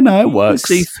like, it works.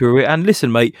 See through it. And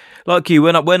listen, mate, like you,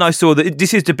 when I saw that,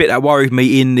 this is the bit that worried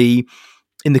me in the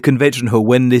convention hall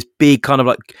when this big kind of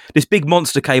like this big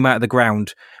monster came out of the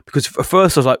ground, because at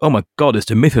first I was like, oh my god, it's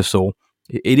the mythosaur.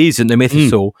 It isn't the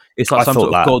mythosaur. It's like some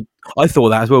sort of god. I thought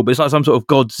that as well, but it's like some sort of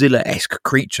Godzilla-esque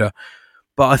creature.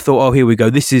 But I thought, oh, here we go.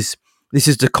 This is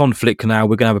the conflict now.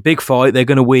 We're going to have a big fight. They're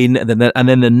going to win, and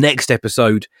then the next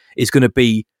episode is going to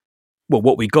be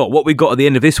what we got. What we got at the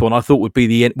end of this one, I thought would be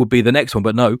the next one,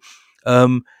 but no.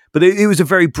 But it was a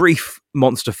very brief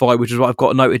monster fight, which is what I've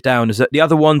got noted down. Is that the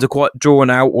other ones are quite drawn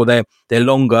out, or they're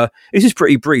longer. This is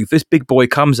pretty brief. This big boy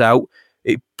comes out,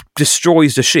 it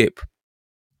destroys the ship.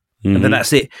 And then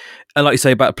that's it. And like you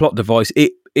say about a plot device,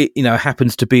 it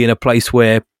happens to be in a place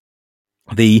where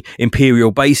the Imperial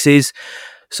base is,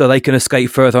 so they can escape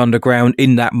further underground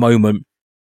in that moment.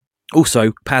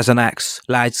 Also, Paz and Axe,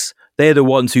 lads, they're the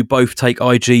ones who both take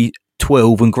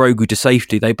IG-12 and Grogu to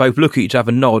safety. They both look at each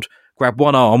other, nod, grab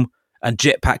one arm, and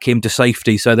jetpack him to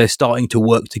safety. So they're starting to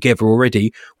work together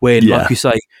already. When, like you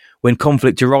say, when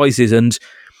conflict arises and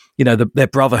their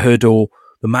brotherhood or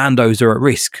the Mandos are at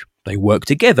risk, they work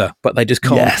together, but they just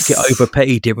can't get over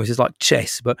petty differences like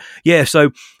chess. But yeah, so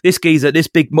this geezer, this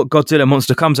big Godzilla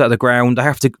monster comes out of the ground. They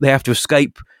have to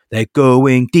escape. They're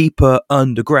going deeper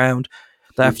underground.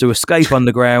 They have to escape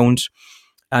underground,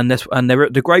 and they're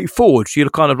at the Great Forge.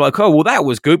 You're kind of like, oh well, that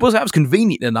was good. That was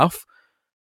convenient enough.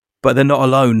 But they're not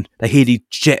alone. They hear these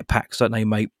jetpacks, don't they,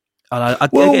 mate? And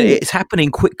it's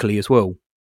happening quickly as well.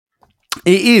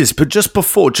 It is, but just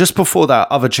before that,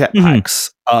 other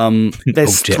jetpacks.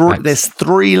 There's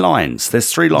 3 lines.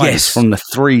 There's 3 lines from the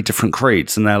 3 different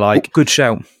creeds, and they're like, good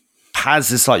shout.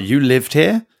 Paz is like, you lived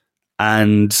here,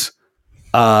 and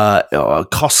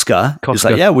Koska is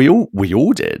like, yeah, we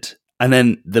all did, and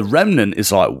then the remnant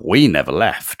is like, we never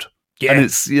left, and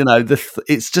it's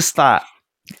it's just that.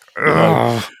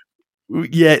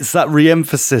 Yeah, it's that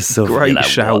re-emphasis of great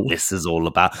shout. What this is all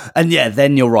about. And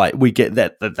then you're right. We get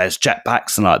that there's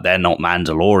jetpacks and like they're not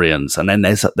Mandalorians, and then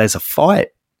there's a fight.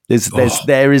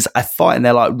 There is a fight, and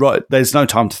they're like, right, there's no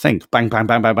time to think. Bang, bang,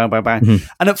 bang, bang, bang, bang, bang. Mhm.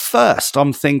 And at first,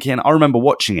 I'm thinking, I remember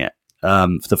watching it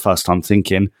for the first time,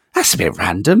 thinking that's a bit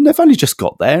random. They've only just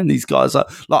got there, and these guys are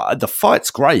like, the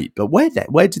fight's great, but where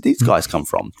did these guys come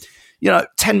from?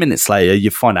 10 minutes later, you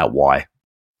find out why.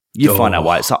 Find out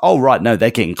why. It's like, oh right, no,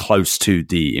 they're getting close to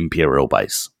the Imperial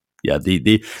base. Yeah,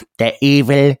 the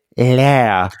evil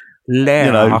lair.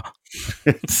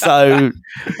 So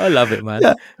I love it, man.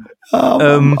 Yeah,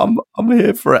 I'm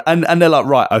here for it. And they're like,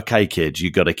 right, okay, kid, you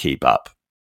got to keep up.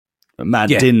 Man,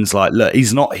 Din's like, look,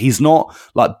 he's not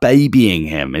like babying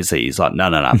him, is he? He's like,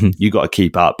 no, you got to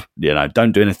keep up.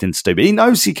 Don't do anything stupid. He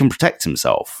knows he can protect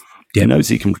himself. Yeah. He knows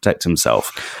he can protect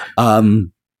himself.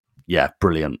 Yeah,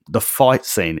 brilliant. The fight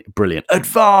scene, brilliant.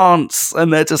 Advance,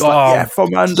 and they're just like, from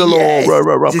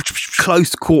Mandalore. Yes.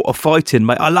 Close quarter fighting,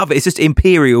 mate. I love it. It's just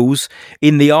Imperials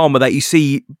in the armor that you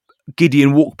see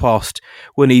Gideon walk past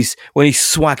when he's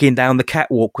swagging down the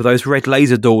catwalk with those red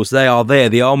laser doors. They are there.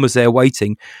 The armor's there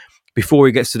waiting before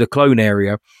he gets to the clone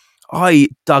area. I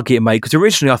dug it, mate, because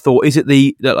originally I thought, is it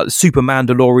the Super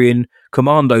Mandalorian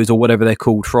Commandos or whatever they're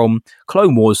called from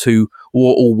Clone Wars, who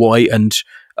wore all white, and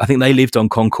I think they lived on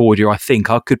Concordia. I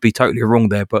could be totally wrong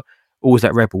there, but or was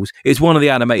that Rebels? It's one of the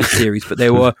animated series, but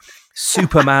there were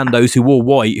Super Mandos who wore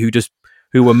white,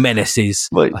 who were menaces.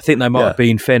 Wait, I think they might have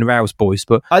been Fen Rao's boys,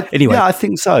 but anyway. Yeah, I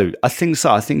think so. I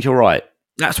think you're right.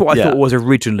 That's what I thought it was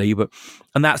originally,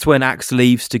 and that's when Axe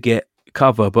leaves to get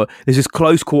cover. But there's this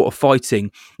close quarter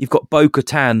fighting. You've got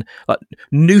Bo-Katan like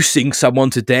noosing someone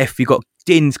to death. You've got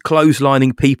Din's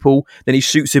clotheslining people. Then he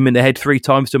shoots him in the head 3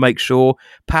 times to make sure.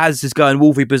 Paz is going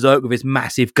Wolfie berserk with his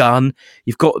massive gun.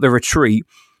 You've got the retreat,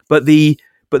 but the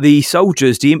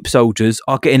soldiers, the imp soldiers,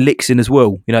 are getting licks in as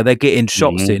well. They're getting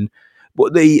shots in.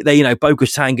 But they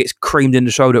Bo-Katan gets creamed in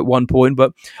the shoulder at one point.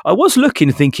 But I was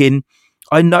thinking,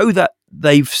 I know that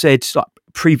they've said like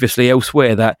previously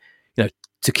elsewhere that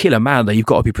to kill a Mando, you've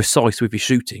got to be precise with your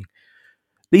shooting.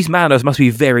 These Mandos must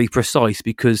be very precise,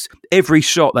 because every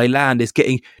shot they land is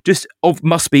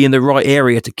must be in the right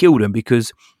area to kill them,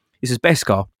 because this is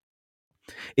Beskar.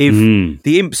 If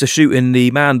the imps are shooting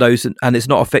the Mandos and it's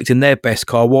not affecting their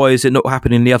Beskar, why is it not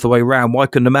happening the other way around? Why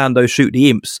can the Mandos shoot the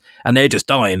imps and they're just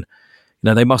dying?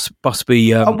 They must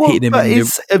be hitting them in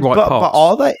the right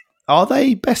parts. But are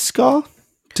they Beskar?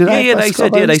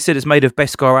 They said it's made of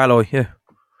Beskar alloy. Yeah.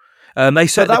 They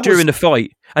said that during the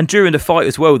fight, and during the fight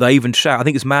as well, they even shout. I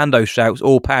think it's Mando shouts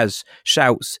or Paz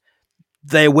shouts.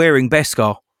 They're wearing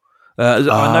Beskar. I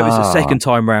noticed the second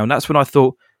time round. That's when I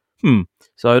thought,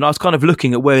 So, and I was kind of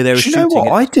looking at where they were shooting. You know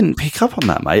what? I didn't pick up on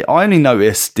that, mate. I only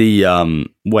noticed the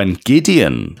when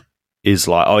Gideon is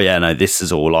like, oh yeah, no, this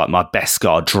is all like my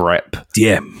Beskar drip.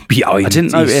 Yeah, I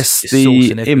didn't notice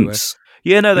the imps.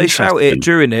 Yeah, no, they shout it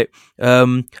during it.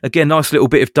 Again, nice little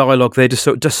bit of dialogue there,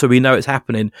 just so we know it's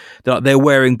happening. They're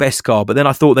wearing Beskar, but then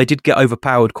I thought they did get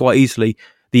overpowered quite easily.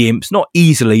 The imps, not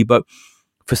easily, but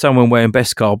for someone wearing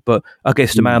Beskar. But I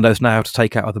guess the Mandos know how to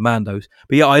take out other Mandos.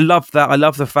 But yeah, I love that. I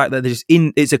love the fact that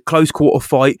it's a close quarter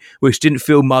fight, which didn't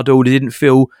feel muddled. It didn't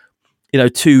feel,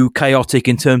 too chaotic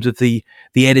in terms of the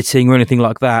editing or anything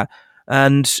like that.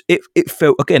 And it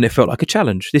felt like a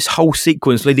challenge. This whole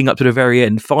sequence leading up to the very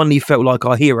end finally felt like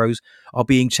our heroes are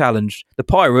being challenged. The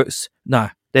pirates, they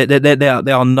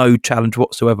are no challenge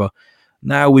whatsoever.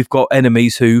 Now we've got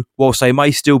enemies who, whilst they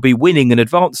may still be winning and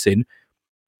advancing,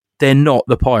 they're not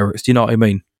the pirates. Do you know what I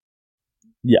mean?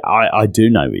 Yeah, I do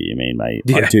know what you mean, mate.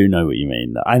 Yeah. I do know what you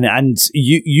mean. And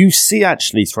you see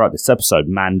actually throughout this episode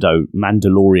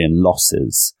Mandalorian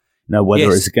losses.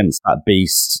 Whether it's against that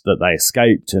beast that they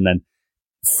escaped, and then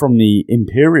from the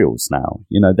Imperials now,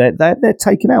 they're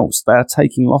taking L's, they're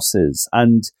taking losses,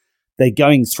 and they're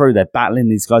going through, they're battling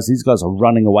these guys are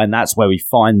running away, and that's where we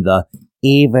find the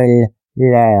evil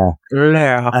lair.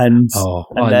 And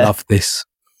I love this.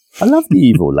 I love the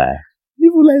evil lair. The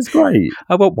evil lair is great.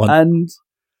 I want one.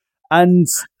 And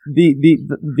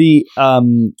the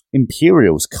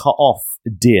Imperials cut off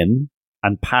Din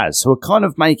and Paz, who are kind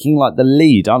of making like the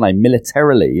lead, aren't they?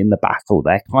 Militarily in the battle,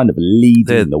 they're kind of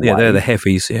leading the way. Yeah, they're the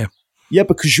heavies. Yeah, yeah,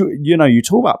 because you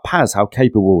talk about Paz, how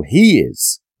capable he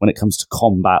is when it comes to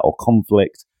combat or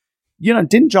conflict.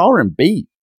 Din Djarin beat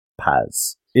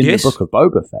Paz in the Book of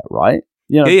Boba Fett, right?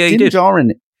 Din Djarin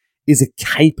is a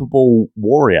capable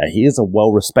warrior. He is a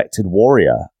well-respected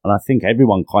warrior, and I think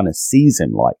everyone kind of sees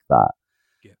him like that.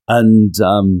 Yeah. And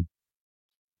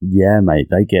mate,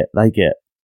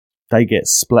 they get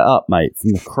split up, mate,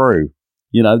 from the crew.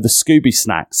 The Scooby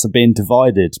snacks are being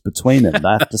divided between them. They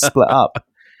have to split up.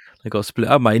 They got split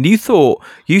up, mate. And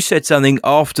you said something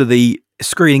after the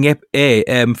screening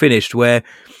finished where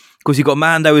because you've got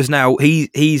Mando is now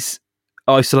he's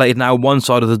isolated now on one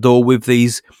side of the door with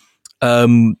these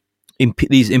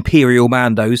these Imperial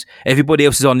Mandos. Everybody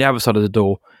else is on the other side of the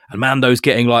door, and Mando's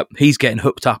getting he's getting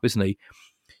hooked up, isn't he?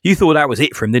 You thought that was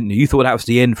it for him, didn't you? You thought that was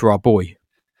the end for our boy.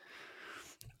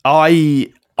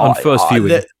 On first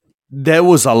viewing, there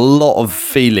was a lot of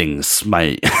feelings,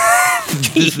 mate.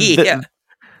 Yeah.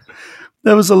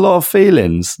 There was a lot of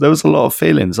feelings.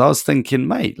 I was thinking,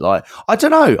 mate, I don't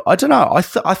know.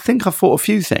 I think I thought a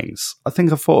few things.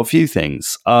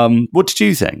 What did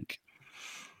you think?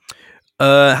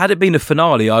 Had it been a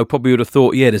finale, I probably would have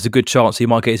thought, yeah, there's a good chance he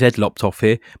might get his head lopped off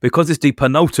here. Because it's the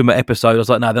penultimate episode, I was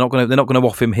like, no, they're not going to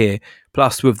off him here.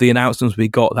 Plus, with the announcements we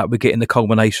got that we're getting the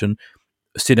culmination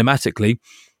cinematically,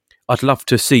 I'd love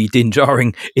to see Din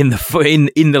Djarin in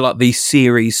the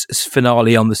series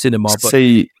finale on the cinema.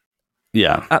 But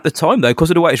yeah. At the time, though, because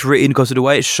of the way it's written, because of the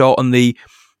way it's shot, and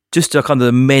just kind of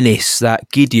the menace that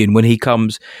Gideon, when he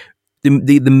comes,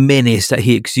 the menace that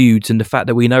he exudes, and the fact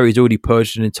that we know he's already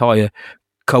purged an entire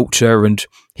culture and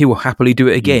he will happily do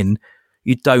it again.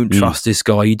 You don't trust this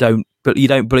guy. You don't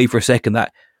believe for a second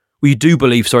that. Well, you do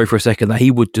believe, for a second that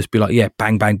he would just be like, yeah,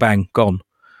 bang, bang, bang, gone.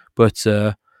 But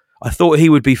I thought he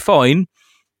would be fine.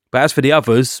 But as for the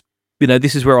others,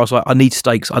 this is where I was like, I need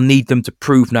stakes. I need them to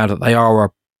prove now that they are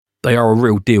a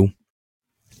real deal.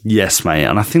 Yes, mate,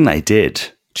 and I think they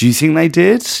did. Do you think they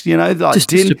did? Just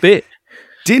a bit.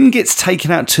 Din gets taken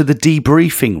out to the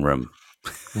debriefing room.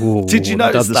 Ooh, did you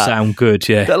notice that? Doesn't sound good,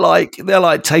 yeah. They're like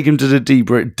take him to the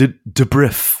debrief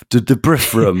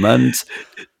room, and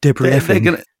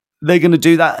they're gonna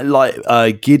do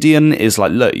that. Gideon is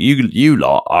like, look, you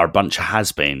lot are a bunch of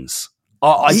has-beens.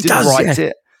 I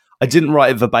didn't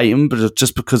write it verbatim, but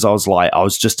just because I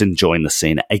was just enjoying the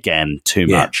scene again too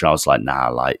much. I was like,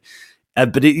 nah,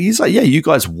 but he's like, yeah, you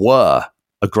guys were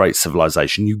a great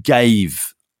civilization. You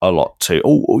gave a lot to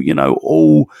all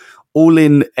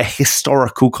in a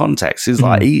historical context. He's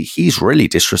like, he's really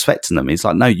disrespecting them. He's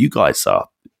like, no, you guys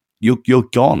you're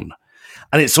gone.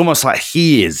 And it's almost like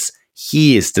he is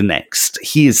the next,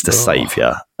 he is the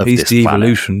savior of this planet. He's the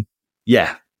evolution.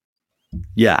 Yeah.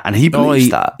 Yeah, and he believes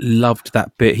that. Loved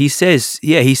that bit. He says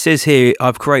here,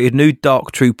 I've created new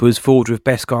Dark Troopers forged with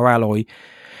Beskar alloy.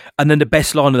 And then the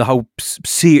best line of the whole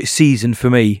season for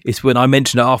me is when I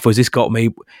mentioned it afterwards. This got me.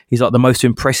 He's like, the most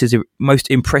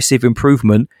impressive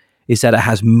improvement is that it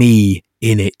has me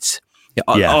in it.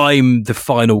 I'm the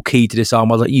final key to this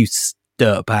arm. I was like, you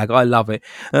dirtbag. I love it.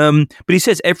 But he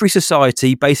says every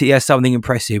society basically has something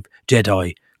impressive.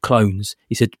 Jedi, clones.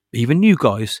 He said, even you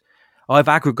guys. I've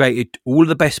aggregated all of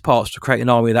the best parts to create an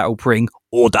army that will bring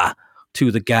order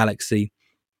to the galaxy.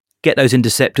 Get those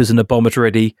interceptors and the bombers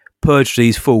ready. Purge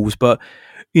these fools. But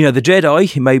the Jedi,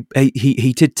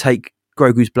 he did take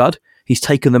Grogu's blood. He's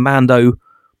taken the Mando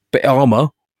bit armor.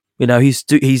 We know he's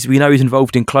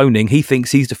involved in cloning. He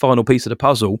thinks he's the final piece of the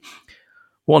puzzle.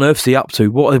 What on earth's he up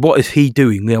to? What is he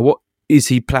doing? What is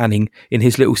he planning in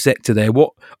his little sector there?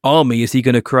 What army is he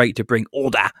going to create to bring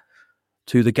order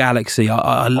to the galaxy?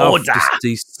 I love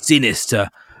the sinister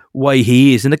way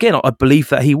he is, and again, I believe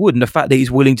that he would, and the fact that he's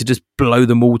willing to just blow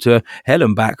them all to hell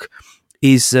and back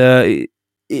is this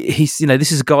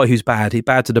is a guy who's bad. He's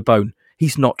bad to the bone.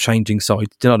 He's not changing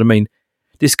sides. Do you know what I mean?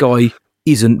 This guy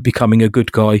isn't becoming a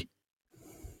good guy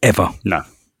ever. No.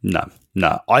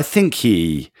 I think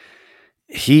he's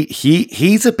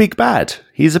a big bad.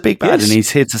 He's a big bad, yes. And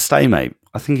he's here to stay, mate.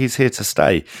 I think he's here to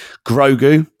stay.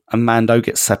 Grogu and Mando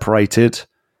get separated,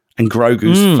 and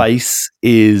Grogu's face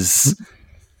is,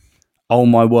 oh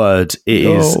my word,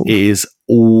 it is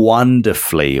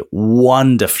wonderfully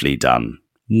done.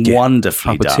 Yeah.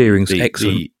 Wonderfully done. Puppeteering's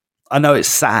excellent. I know it's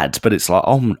sad, but it's like,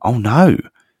 oh no,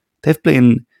 they're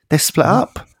split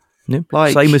up. Yeah.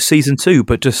 Same as season 2,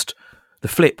 but just the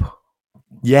flip.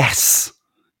 Yes,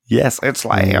 it's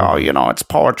like, it's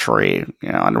poetry,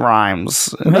 and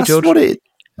rhymes. And that's what it is.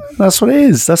 That's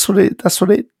what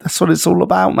it's all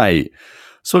about, mate.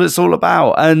 That's what it's all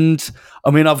about. And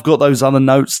I mean, I've got those other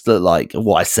notes that, like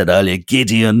what I said earlier,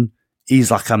 Gideon, he's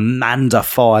like a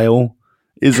Mandophile,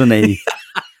 isn't he?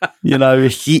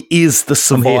 He is the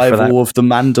survival of the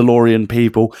Mandalorian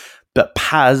people. But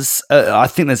Paz, I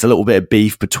think there's a little bit of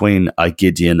beef between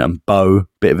Gideon and Bo,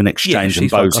 bit of an exchange,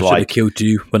 and Bo's I should have killed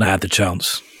you when I had the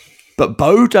chance. But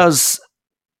Bo does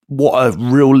what a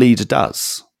real leader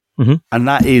does. Mm-hmm. And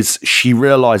that is, she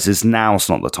realizes now's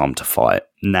not the time to fight.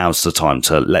 Now's the time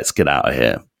to let's get out of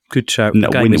here. Good shout. No,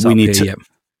 we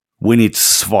need to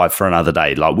survive for another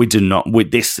day. Like,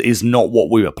 this is not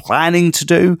what we were planning to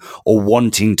do or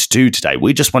wanting to do today.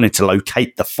 We just wanted to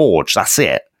locate the forge. That's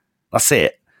it.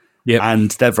 Yep. And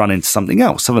they've run into something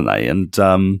else, haven't they? And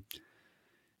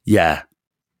Yeah.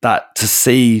 That to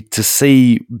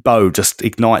see Bo just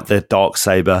ignite the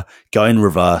Darksaber, go in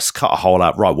reverse, cut a hole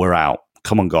out, right, we're out.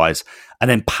 Come on, guys. And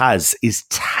then Paz is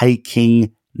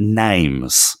taking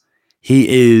names.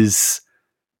 He is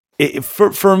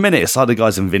for a minute, it's like the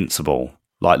guy's invincible.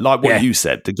 Like what you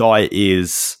said, the guy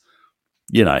is,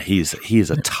 he is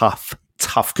a tough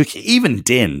cookie. Even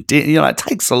Din, it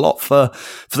takes a lot for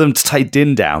them to take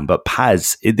Din down, but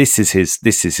Paz, this is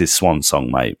his swan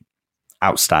song, mate.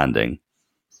 Outstanding.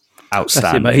 That's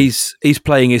it, mate. He's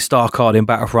playing his star card in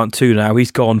Battlefront 2 now. He's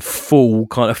gone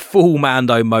full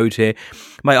Mando mode here,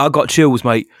 mate. I got chills,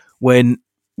 mate, when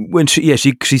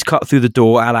she's cut through the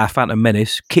door a la Phantom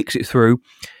Menace, kicks it through,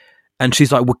 and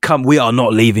she's like, "Well, come, we are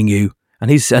not leaving you." And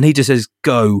he just says,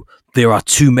 "Go. There are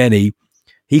too many."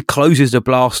 He closes the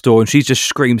blast door, and she just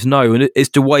screams no. And it's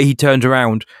the way he turns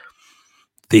around.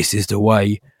 This is the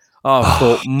way. Oh, I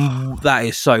thought that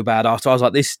is so bad. After I was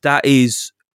like, that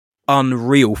is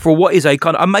unreal for what is a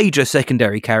kind of a major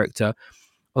secondary character.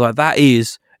 Like, that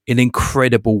is an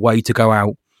incredible way to go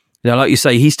out. Like you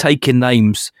say, he's taking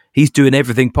names. He's doing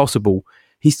everything possible.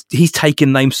 He's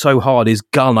taking names so hard his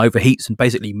gun overheats and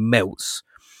basically melts.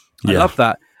 I love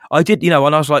that. I did, and I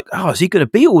was like, oh, is he going to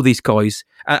beat all these guys?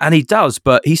 And he does,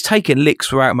 but he's taking licks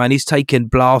throughout, man. He's taking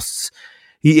blasts.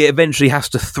 He eventually has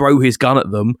to throw his gun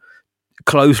at them,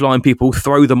 clothesline people,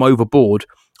 throw them overboard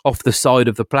off the side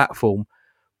of the platform.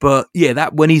 But yeah,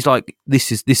 that when he's like,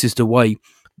 this is the way,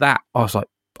 that I was like,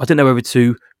 I didn't know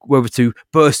whether to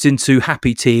burst into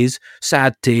happy tears,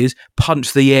 sad tears,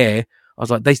 punch the air. I was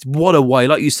like, what a way,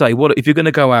 like you say, what if you're going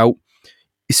to go out,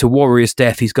 it's a warrior's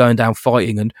death. He's going down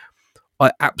fighting, and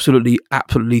I absolutely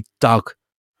dug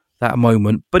that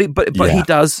moment. But he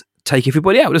does take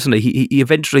everybody out, doesn't he? He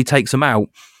eventually takes them out,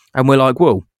 and we're like,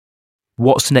 well,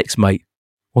 what's next, mate?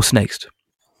 What's next?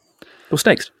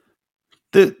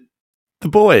 The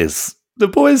boys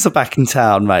are back in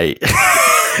town, mate.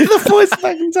 The boys are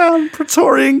back in town.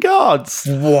 Praetorian Guards.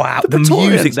 Wow. The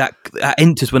music that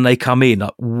enters when they come in,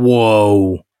 like,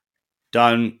 whoa.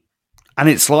 And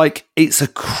it's like, it's a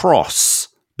cross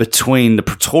between the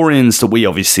Praetorians that we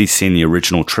obviously see in the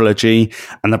original trilogy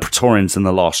and the Praetorians in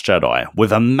The Last Jedi,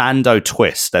 with a Mando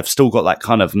twist. They've still got that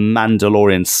kind of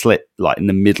Mandalorian slit, like in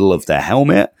the middle of their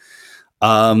helmet,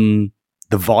 the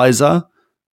visor,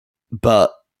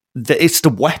 but it's the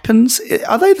weapons.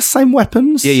 Are they the same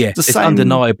weapons? Yeah. It's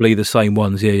undeniably the same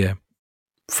ones. Yeah.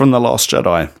 From The Last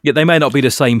Jedi. Yeah, they may not be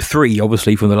the same three,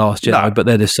 obviously, from The Last Jedi, but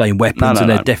they're the same weapons, and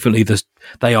they're definitely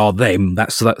they are them.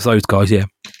 That's those guys. Yeah.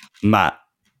 Matt,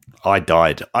 I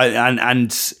died.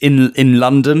 And in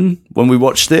London when we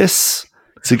watched this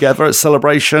together at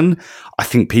Celebration, I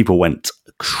think people went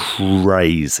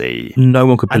crazy. No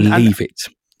one could believe it.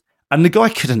 And the guy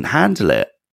couldn't handle it.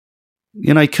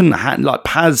 He couldn't handle, like,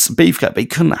 Paz Beefcake, but he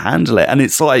couldn't handle it. And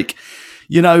it's like,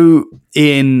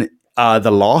 in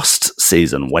the last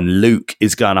season, when Luke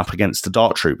is going up against the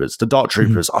Dark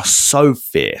Troopers are so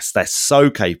fierce. They're so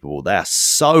capable. They're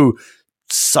so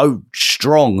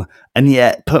strong. And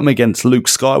yet, put them against Luke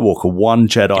Skywalker, one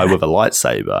Jedi with a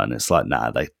lightsaber. And it's like,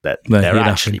 nah, they're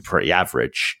actually pretty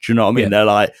average. Do you know what I mean? Yeah. They're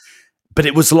like, but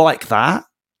it was like that.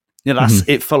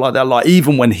 It felt like that. Like,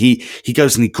 even when he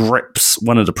goes and he grips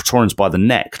one of the Praetorians by the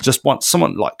neck, just once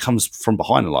someone like comes from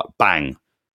behind and like bang,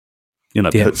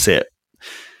 puts it.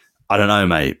 I don't know,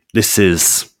 mate. This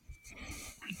is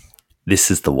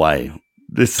the way.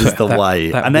 This is the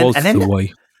way. And then the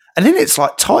way. And then it's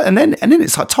like and then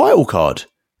it's like title card,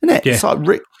 isn't it? Yeah. It's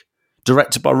like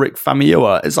directed by Rick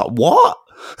Famuyiwa. It's like, what?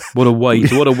 What a way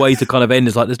to kind of end.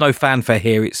 It's like, there's no fanfare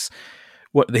here. It's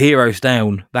what the hero's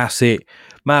down. That's it.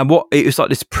 Man, it's like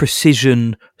this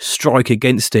precision strike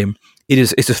against him.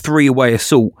 It's a 3-way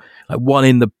assault, like one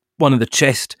in the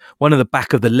chest, one in the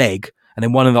back of the leg, and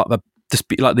then one in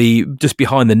just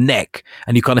behind the neck.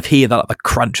 And you kind of hear that, like, the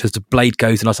crunch as the blade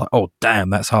goes. And I was like, oh damn,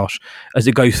 that's harsh. As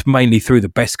it goes mainly through the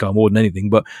Beskar more than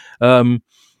anything. But I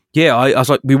was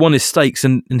like, we won his stakes,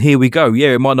 and here we go. Yeah,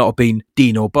 it might not have been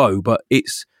Dean or Bo, but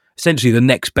it's essentially the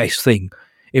next best thing.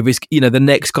 If it's the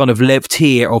next kind of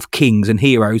tier of kings and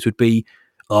heroes would be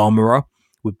Armorer,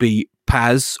 would be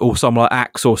Paz, or someone like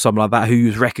Axe, or something like that,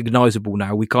 who's recognisable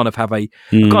now. We kind of have a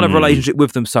kind of relationship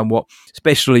with them somewhat,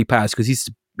 especially Paz, because he's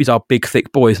our big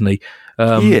thick boy, isn't he?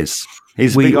 He is.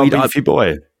 He's a big old beefy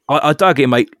boy. I dug it,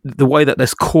 mate. The way that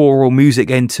this choral music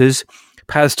enters,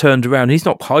 Paz turned around. He's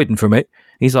not hiding from it.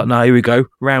 He's like, no, here we go.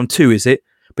 Round 2, is it?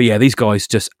 But yeah, these guys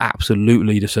just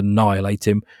absolutely just annihilate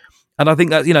him. And I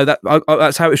think that,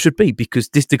 that's how it should be, because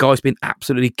the guy's been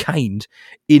absolutely caned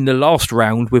in the last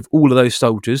round with all of those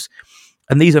soldiers.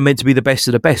 And these are meant to be the best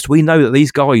of the best. We know that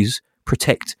these guys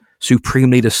protect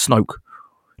supremely the Snoke.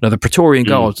 Now, the Praetorian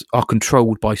Guards are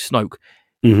controlled by Snoke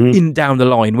in down the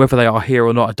line. Whether they are here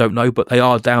or not, I don't know, but they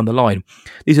are down the line.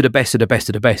 These are the best of the best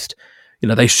of the best.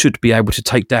 They should be able to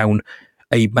take down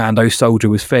a Mando soldier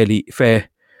with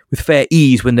fair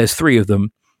ease when there's 3 of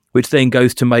them, which then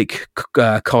goes to make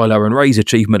Kylo and Rey's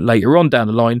achievement later on down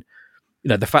the line.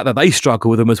 The fact that they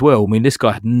struggle with them as well. I mean, this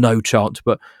guy had no chance,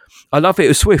 but I love it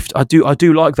with Swift. I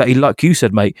do like that. Like you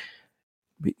said, mate,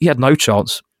 he had no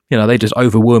chance. They just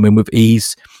overwhelm him with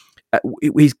ease.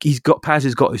 Paz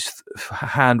has got his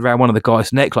hand around one of the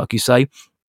guy's neck, like you say.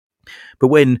 But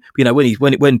when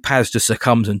Paz just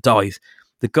succumbs and dies,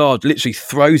 the guard literally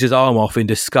throws his arm off in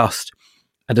disgust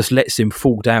and just lets him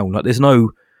fall down. Like, there's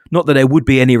no, not that there would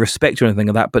be any respect or anything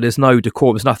like that, but there's no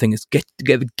decorum. There's nothing. It's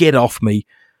get off me.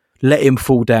 Let him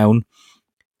fall down.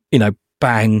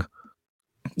 Bang.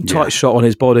 Tight shot on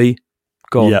his body.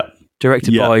 Gone. Yeah.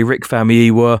 Directed by Rick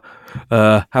Famuyiwa.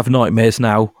 Have nightmares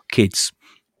now, kids.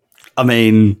 I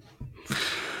mean,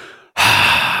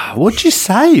 what'd you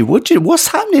say? What's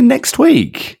happening next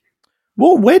week?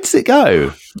 Where does it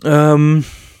go? Well,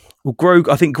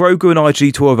 I think Grogu and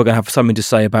IG-12 are going to have something to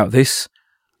say about this.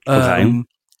 Okay.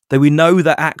 We know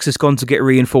that Axe has gone to get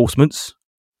reinforcements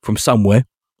from somewhere.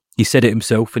 He said it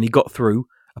himself, and he got through.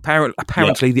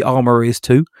 Apparently, the armorer is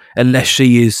too, unless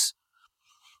she is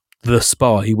the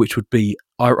spy, which would be.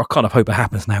 I kind of hope it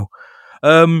happens now.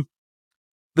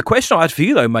 The question I had for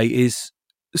you, though, mate, is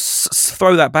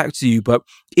throw that back to you. But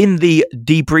in the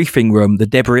debriefing room, the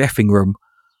debriefing room,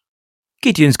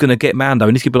 Gideon's going to get Mando,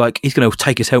 and he's going to be like, he's going to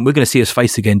take his helmet. We're going to see his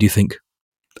face again. Do you think?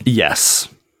 Yes.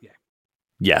 Yeah.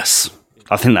 Yes.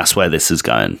 I think that's where this is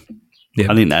going.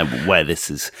 Yeah. I think that's where this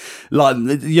is. Like,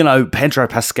 Pedro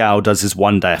Pascal does his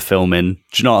one day of filming. Do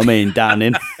you know what I mean? Down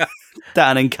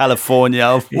in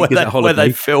California, where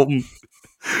they film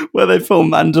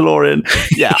Mandalorian.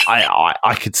 Yeah,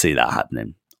 I could see that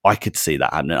happening.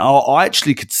 I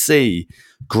actually could see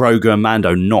Grogu and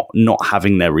Mando not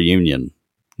having their reunion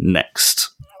next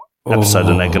episode,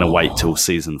 and they're going to wait till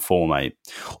season 4, mate.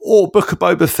 Or Book of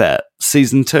Boba Fett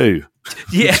season 2.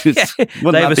 Yeah,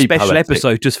 they have a special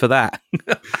episode just for that.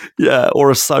 Yeah,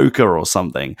 or Ahsoka or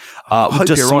something.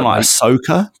 Does someone like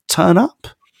Ahsoka turn up?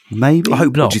 Maybe. I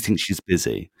hope not. Or do you think she's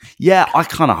busy? Yeah, I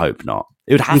kind of hope not.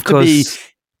 It would have to be.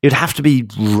 It would have to be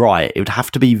right. It would have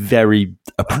to be very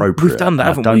appropriate. We've done that,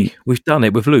 haven't we? We've done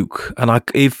it with Luke. And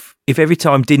if every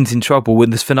time Din's in trouble in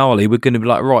this finale, we're going to be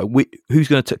like, right, who's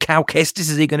going to Cal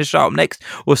Kestis? Is he going to show up next,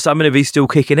 or someone if he's still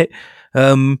kicking it?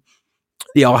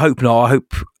 Yeah, I hope not. I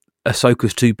hope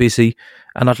Ahsoka's too busy,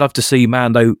 and I'd love to see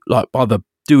Mando like either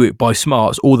do it by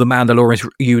smarts or the Mandalorians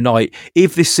unite.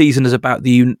 If this season is about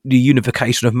the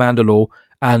unification of Mandalore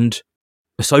and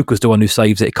Ahsoka's the one who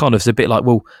saves it, it kind of is a bit like,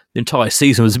 well, the entire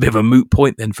season was a bit of a moot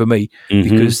point then for me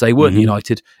because they weren't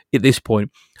united at this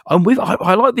point. I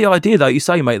like the idea, though, you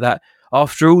say, mate, that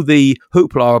after all the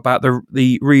hoopla about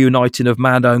the reuniting of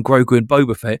Mando and Grogu and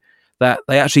Boba Fett, that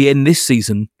they actually end this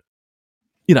season,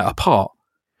 apart.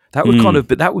 That would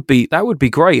that would be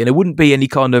great, and it wouldn't be any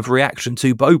kind of reaction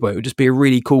to Boba. It would just be a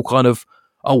really cool kind of,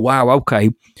 oh wow, okay,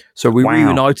 so we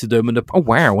reunited them, and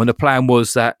and the plan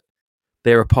was that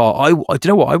they're apart. I do you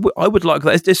know what I would like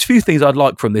that. There's a few things I'd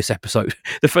like from this episode.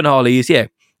 The finale is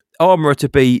Armorer to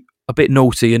be a bit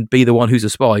naughty and be the one who's a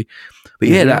spy, but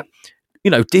that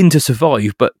Din to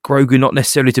survive, but Grogu not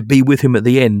necessarily to be with him at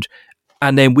the end,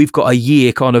 and then we've got a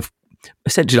year kind of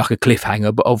essentially like a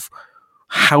cliffhanger, but of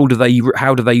how do they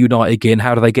unite again?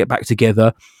 How do they get back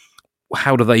together?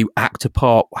 How do they act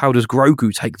apart? How does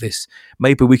Grogu take this?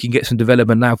 Maybe we can get some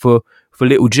development now for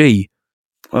little G.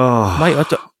 Oh, mate,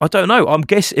 I don't know.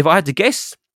 If I had to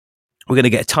guess, we're going to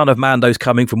get a ton of Mandos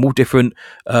coming from all different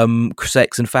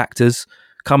sects and factors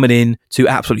coming in to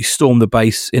absolutely storm the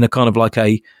base in a kind of like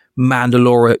a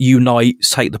Mandalorian unite,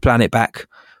 take the planet back.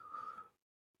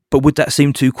 But would that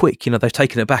seem too quick? They've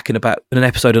taken it back in about an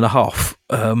episode and a half.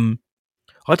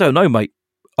 I don't know, mate.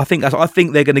 I think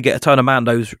they're going to get a ton of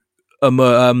Mandos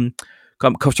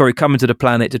coming to the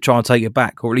planet to try and take it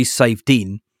back, or at least save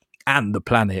Din and the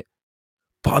planet.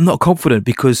 But I'm not confident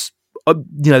because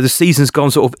the season's gone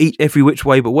sort of every which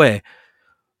way but where.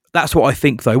 That's what I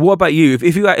think, though. What about you?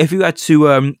 If you had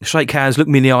to shake hands, look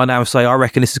me in the eye now, and say, I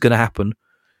reckon this is going to happen.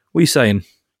 What are you saying?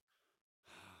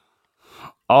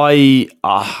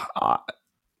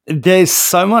 There's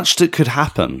so much that could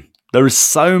happen. There is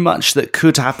so much that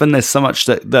could happen. There's so much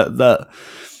that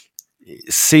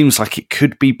seems like it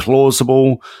could be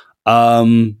plausible.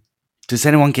 Does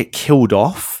anyone get killed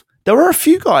off? There were a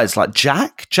few guys like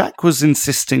Jack. Jack was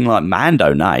insisting like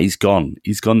Mando. Nah, he's gone.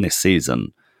 He's gone this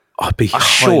season. I'd be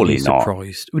surely highly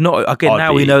surprised. Not again.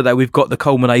 Now we know that we've got the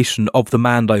culmination of the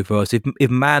Mandoverse. If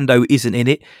Mando isn't in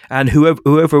it, and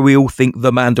whoever we all think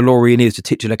the Mandalorian is, the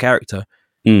titular character,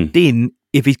 then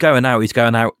if he's going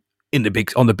out on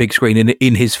the big screen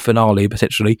in his finale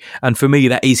potentially. And for me,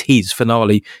 that is his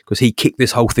finale because he kicked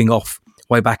this whole thing off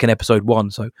way back in episode 1.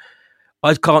 So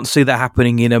I can't see that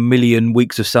happening in a million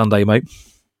weeks of Sunday, mate.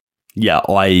 Yeah,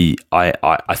 I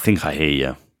think I hear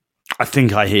you. I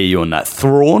think I hear you on that.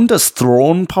 Thrawn, does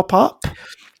Thrawn pop up?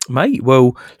 Mate,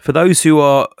 well, for those who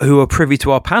are privy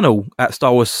to our panel at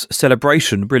Star Wars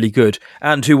Celebration, really good,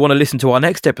 and who want to listen to our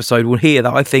next episode will hear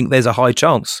that I think there's a high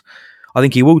chance. I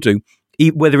think he will do.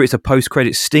 Whether it's a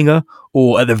post-credit stinger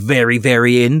or at the very,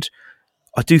 very end,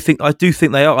 I do think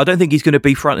they are. I don't think he's going to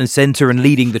be front and center and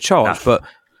leading the charge, but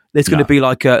there's going to be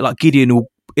like Gideon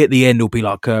will at the end will be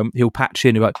like he'll patch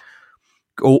in like,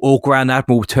 or Grand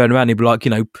Admiral will turn around and he'll be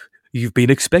like, you've been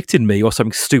expecting me or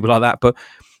something stupid like that. But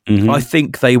I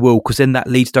think they will, because then that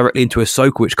leads directly into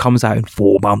Ahsoka, which comes out in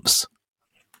 4 months.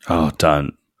 Oh,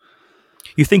 don't.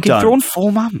 You thinking Thrawn?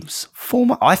 4 months. 4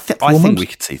 months. I think we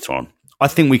could see Thrawn. I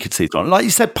think we could see Thrawn. Like you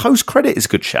said, post-credit is a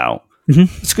good shout.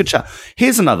 It's a good shout.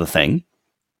 Here's another thing.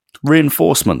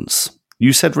 Reinforcements.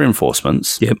 You said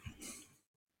reinforcements. Yep.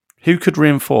 Who could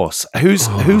reinforce? Who's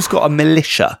got a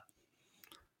militia?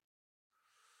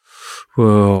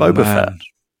 Whoa, Boba Fett.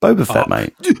 Boba Fett,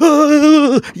 mate.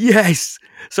 Yes.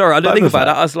 Sorry, I didn't think about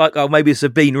that. I was like, maybe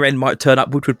Sabine Wren might turn up,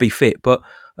 which would be fit. But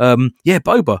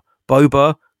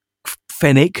Boba,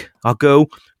 Fennec, our girl,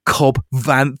 Cobb,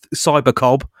 Vanth, Cyber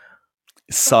Cobb.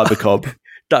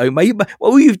 No, mate.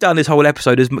 All you've done this whole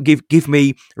episode is give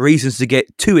me reasons to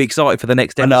get too excited for the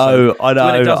next episode. I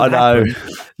know.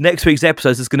 Next week's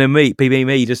episode is going to be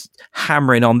me just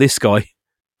hammering on this guy.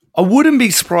 I wouldn't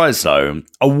be surprised, though.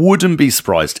 I wouldn't be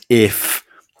surprised if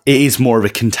it is more of a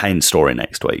contained story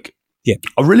next week. Yeah,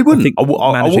 I really wouldn't. I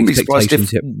wouldn't be surprised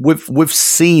if we've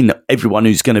seen everyone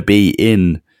who's going to be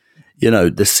in,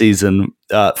 the season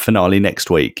finale next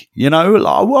week. I wouldn't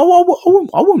rule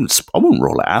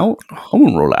it out. I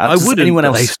wouldn't rule it out. I wouldn't. Anyone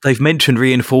else? They've mentioned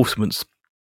reinforcements.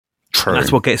 True.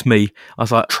 That's what gets me. I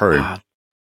was like, true.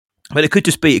 But it could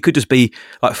just be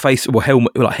like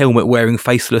helmet wearing,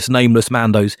 faceless, nameless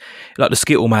Mandos, like the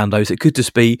Skittle Mandos. It could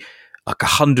just be like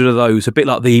 100 of those, a bit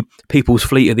like the People's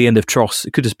Fleet at the end of Tross.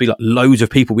 It could just be like loads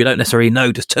of people we don't necessarily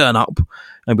know just turn up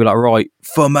and be like, right,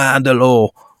 for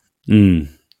Mandalore.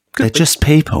 They're just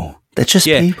people. It's just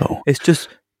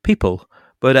people.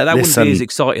 But that wouldn't be as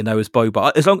exciting though as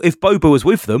Boba. If Boba was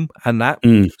with them and that,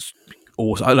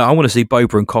 also, I want to see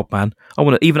Boba and Cobb, man.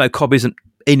 Even though Cobb isn't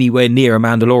anywhere near a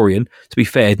Mandalorian, to be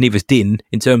fair, neither's Din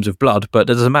in terms of blood, but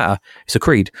that doesn't matter. It's a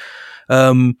creed.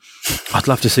 I'd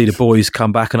love to see the boys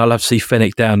come back, and I'd love to see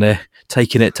Fennec down there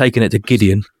taking it to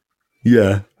Gideon.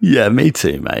 Yeah, me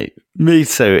too, mate. Me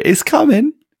too. It's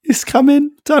coming.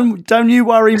 Don't you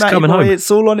worry, mate. Boy.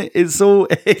 It's all on it.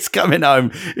 It's coming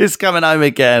home. It's coming home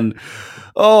again.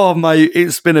 Oh, mate,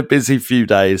 it's been a busy few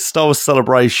days. Star Wars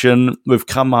Celebration. We've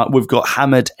got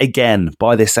hammered again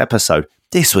by this episode.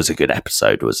 This was a good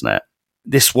episode, wasn't it?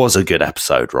 This was a good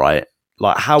episode, right?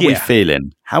 Like, how we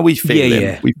feeling? Yeah. We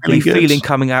feeling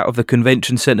coming out of the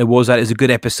convention centre was that it's a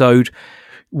good episode.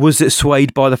 Was it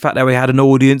swayed by the fact that we had an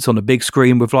audience on a big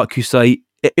screen with, like you say,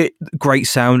 great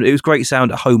sound? It was great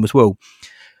sound at home as well.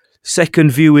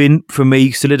 Second viewing, for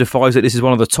me, solidifies that this is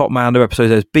one of the top Mando episodes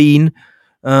there's been.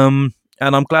 And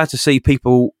I'm glad to see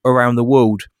people around the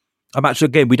world. I'm actually,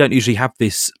 again, we don't usually have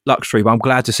this luxury, but I'm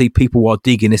glad to see people are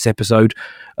digging this episode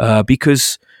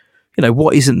because,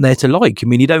 what isn't there to like? I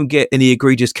mean, you don't get any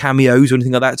egregious cameos or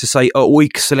anything like that to say,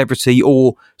 weak celebrity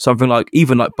or something like,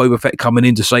 even like Boba Fett coming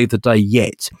in to save the day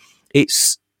yet.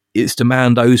 It's the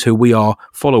Mandos who we are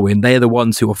following. They're the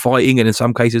ones who are fighting and in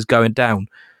some cases going down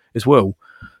as well.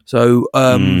 So,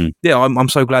 I'm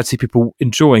so glad to see people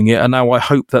enjoying it. And now I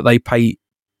hope that they pay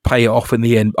it off in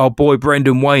the end. Our boy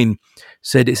Brendan Wayne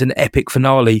said it's an epic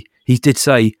finale. He did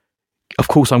say, of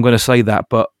course I'm going to say that,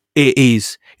 but it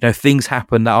is, things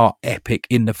happen that are epic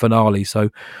in the finale. So,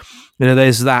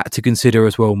 there's that to consider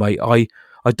as well, mate. I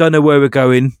don't know where we're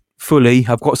going fully.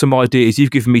 I've got some ideas.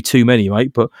 You've given me too many,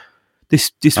 mate, but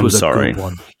this was a good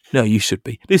one. No, you should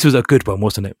be. This was a good one,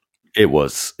 wasn't it? It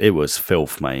was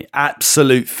filth, mate.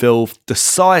 Absolute filth. The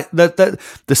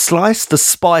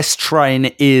spice train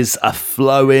is a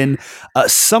flowing.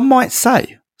 Some might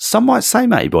say,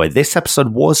 mate, boy, this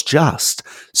episode was just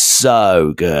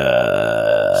so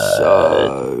good.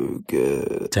 So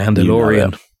good.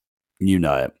 Mandalorian. You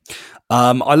know it.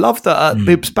 I love that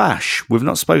Bibs Bash. We've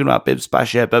not spoken about Bibs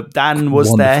Bash yet, but Dan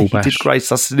was there. He did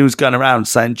grace us, and he was going around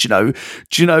saying, "Do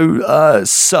you know,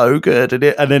 so good."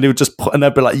 And then he would just, and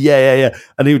they'd be like, "Yeah,"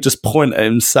 and he would just point at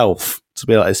himself to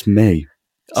be like, "It's me.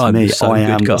 It's me. I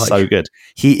am the so good."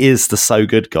 He is the so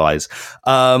good, guys.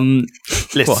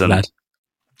 Listen,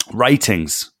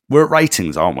 ratings. We're at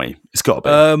ratings, aren't we? It's got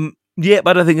to be. Yeah,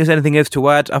 but I don't think there's anything else to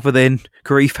add other than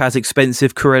Karif has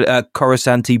expensive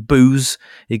Coruscanti booze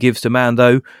he gives to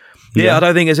Mando. Yeah, I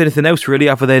don't think there's anything else really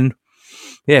other than,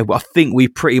 I think we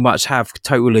pretty much have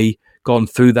totally gone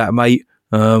through that, mate.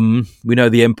 We know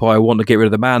the Empire want to get rid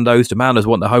of the Mandos. The Mandos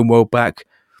want the homeworld back.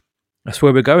 That's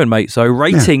where we're going, mate. So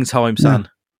rating time, son.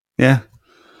 Yeah.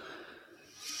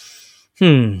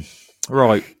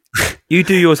 Right. You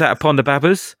do yours out of Ponda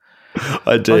Babbers.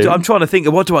 I do. I'm trying to think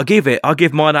of what do I give it. I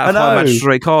give mine out of 5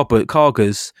 magistrate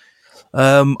cargers.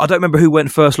 I don't remember who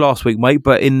went first last week, mate.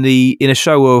 But in a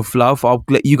show of love, I'll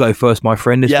let you go first, my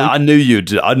friend. This week. I knew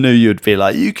you'd be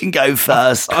like, you can go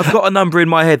first. I've got a number in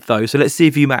my head though, so let's see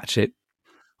if you match it.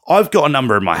 I've got a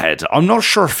number in my head. I'm not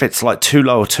sure if it's like too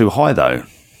low or too high though.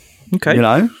 Okay,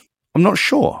 I'm not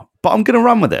sure, but I'm going to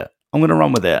run with it.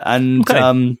 And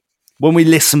when we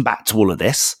listen back to all of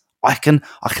this, I can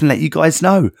let you guys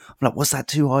know. I'm like, was that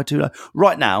too high, too low?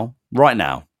 Right now,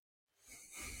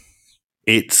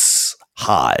 it's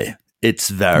high. It's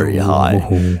very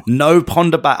high. No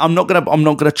Ponda Bab. I'm not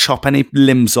gonna chop any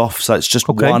limbs off. So it's just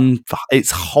one. It's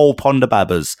whole Ponda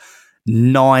Babbers.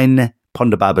 9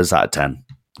 Ponda Babbers out of 10.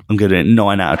 I'm giving it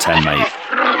 9 out of 10, mate.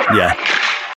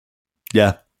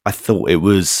 Yeah. I thought it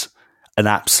was an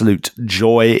absolute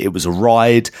joy. It was a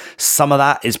ride. Some of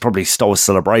that is probably Star Wars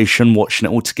Celebration, watching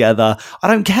it all together. I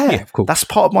don't care. Yeah, of course. That's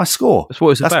part of my score. That's what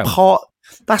it's about.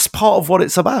 That's part of what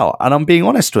it's about. And I'm being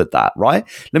honest with that, right?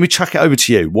 Let me chuck it over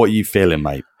to you. What are you feeling,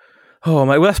 mate? Oh,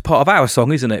 mate, well, that's part of our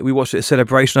song, isn't it? We watched it at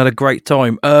Celebration, had a great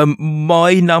time.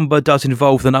 My number does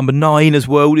involve the number 9 as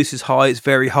well. This is high. It's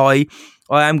very high.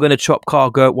 I am going to chop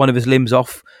Karga one of his limbs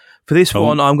off. For this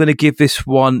one, I'm going to give this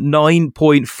one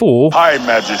 9.4. High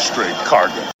Magistrate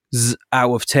Karga.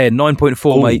 Out of 10.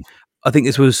 9.4, mate. I think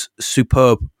this was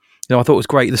superb. I thought it was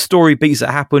great. The story beats that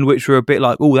happened, which were a bit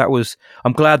like,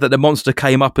 I'm glad that the monster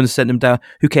came up and sent them down.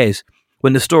 Who cares?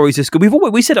 When the story's is good.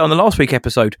 We said it on the last week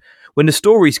episode. When the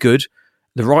story's good,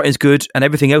 the writing's good, and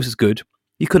everything else is good,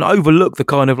 you can overlook the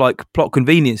kind of like plot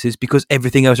conveniences because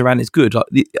everything else around is good. Like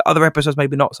the other episodes,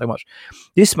 maybe not so much.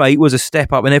 This, mate, was a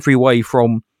step up in every way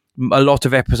from a lot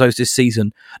of episodes this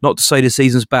season. Not to say the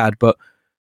season's bad, but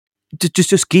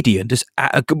just Gideon, just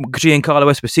Giancarlo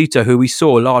Esposito, who we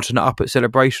saw largen up at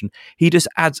Celebration. He just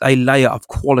adds a layer of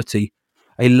quality,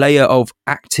 a layer of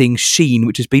acting sheen,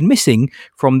 which has been missing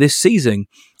from this season.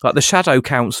 Like the Shadow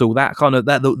Council, that kind of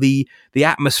the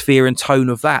atmosphere and tone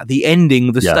of that, the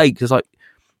ending, the stakes. It's like,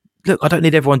 look, I don't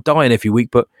need everyone dying every week,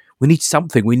 but we need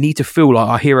something. We need to feel like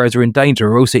our heroes are in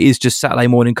danger, or else it is just Saturday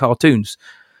morning cartoons.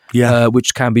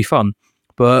 Which can be fun.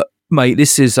 But, mate,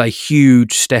 this is a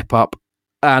huge step up.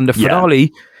 And the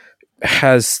finale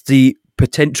has the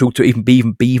potential to even be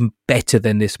even better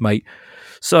than this, mate.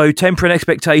 So, tempering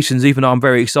expectations, even though I'm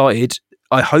very excited,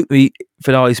 I hope the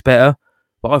finale's better.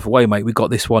 But either way, mate, we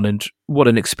got this one, and what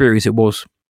an experience it was.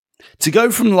 To go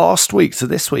from last week to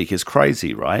this week is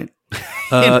crazy, right?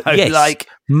 Yes, like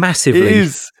massively. It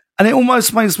is. And it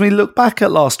almost makes me look back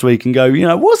at last week and go,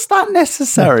 was that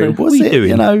necessary? Was it,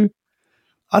 doing?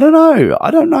 I don't know. I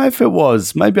don't know if it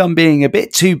was. Maybe I'm being a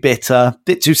bit too bitter, a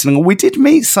bit too cynical. We did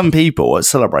meet some people at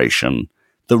Celebration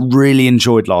that really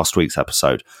enjoyed last week's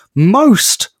episode.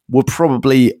 Most were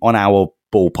probably on our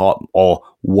ballpark or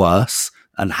worse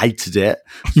and hated it.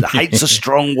 Hate's a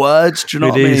strong word. Do you know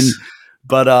what I mean?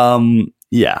 But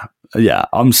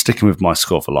I'm sticking with my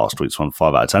score for last week's one,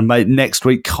 5 out of 10. Mate, next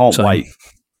week, can't wait.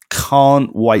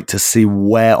 Can't wait to see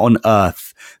where on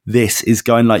earth this is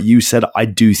going. Like you said, I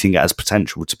do think it has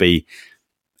potential to be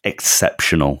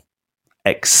exceptional.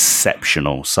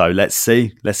 So let's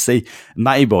see.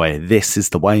 Matty boy, this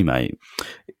is the way, mate.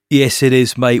 Yes, it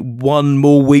is, mate. One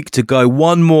more week to go.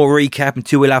 One more recap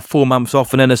until we'll have 4 months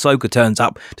off, and then Ahsoka turns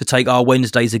up to take our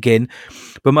Wednesdays again.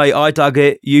 But, mate, I dug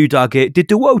it. You dug it. Did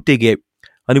the world dig it?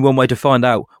 Only one way to find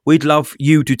out. We'd love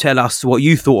you to tell us what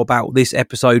you thought about this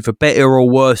episode, for better or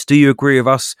worse. Do you agree with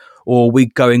us, or are we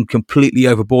going completely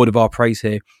overboard of our praise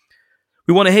here?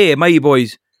 We want to hear, matey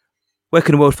boys. Where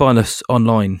can the world find us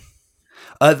online?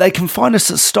 They can find us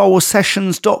at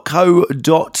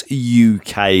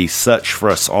starwarsessions.co.uk. Search for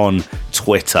us on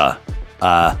Twitter,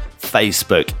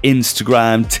 Facebook,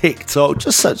 Instagram, TikTok.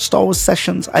 Just search Star Wars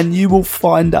Sessions and you will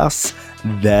find us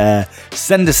there.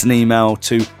 Send us an email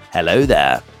to hello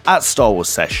there, at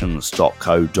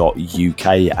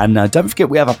starwarsessions.co.uk. And don't forget,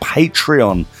 we have a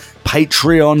Patreon,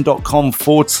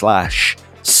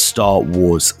 patreon.com/Star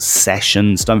Wars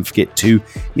Sessions. Don't forget to,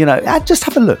 just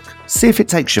have a look. See if it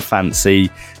takes your fancy.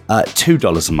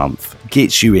 $2 a month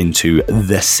gets you into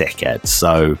the sickhead.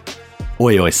 So,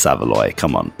 oi Savaloy,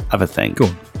 come on, have a think. Go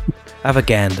on. Have a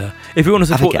gander. If you want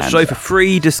to support the show for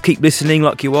free, just keep listening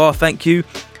like you are. Thank you.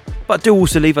 But do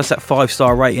also leave us that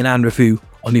 5-star rating and review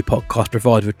on your podcast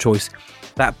provider of choice.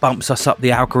 That bumps us up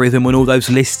the algorithm on all those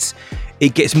lists.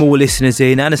 It gets more listeners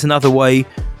in, and it's another way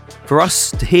for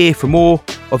us to hear from more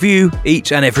of you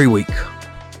each and every week.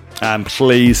 And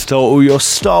please tell all your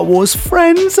Star Wars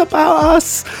friends about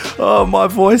us. Oh, my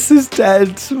voice is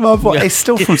dead. It's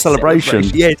still from Celebration.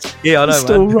 Yes, yeah, I know. It's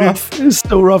still rough. It's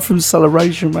still rough from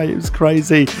Celebration, mate. It was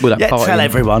crazy. Tell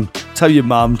everyone. Tell your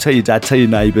mum. Tell your dad. Tell your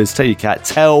neighbours. Tell your cat.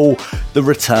 Tell the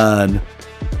return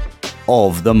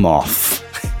of the Moff.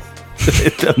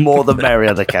 The more the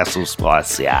merrier, the castle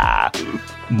spice. Yeah,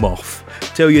 Moff.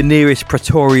 Tell your nearest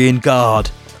Praetorian guard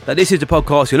that this is the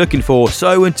podcast you're looking for.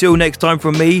 So until next time,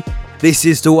 from me, this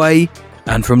is the way,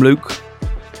 and from Luke,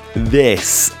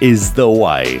 this is the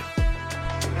way.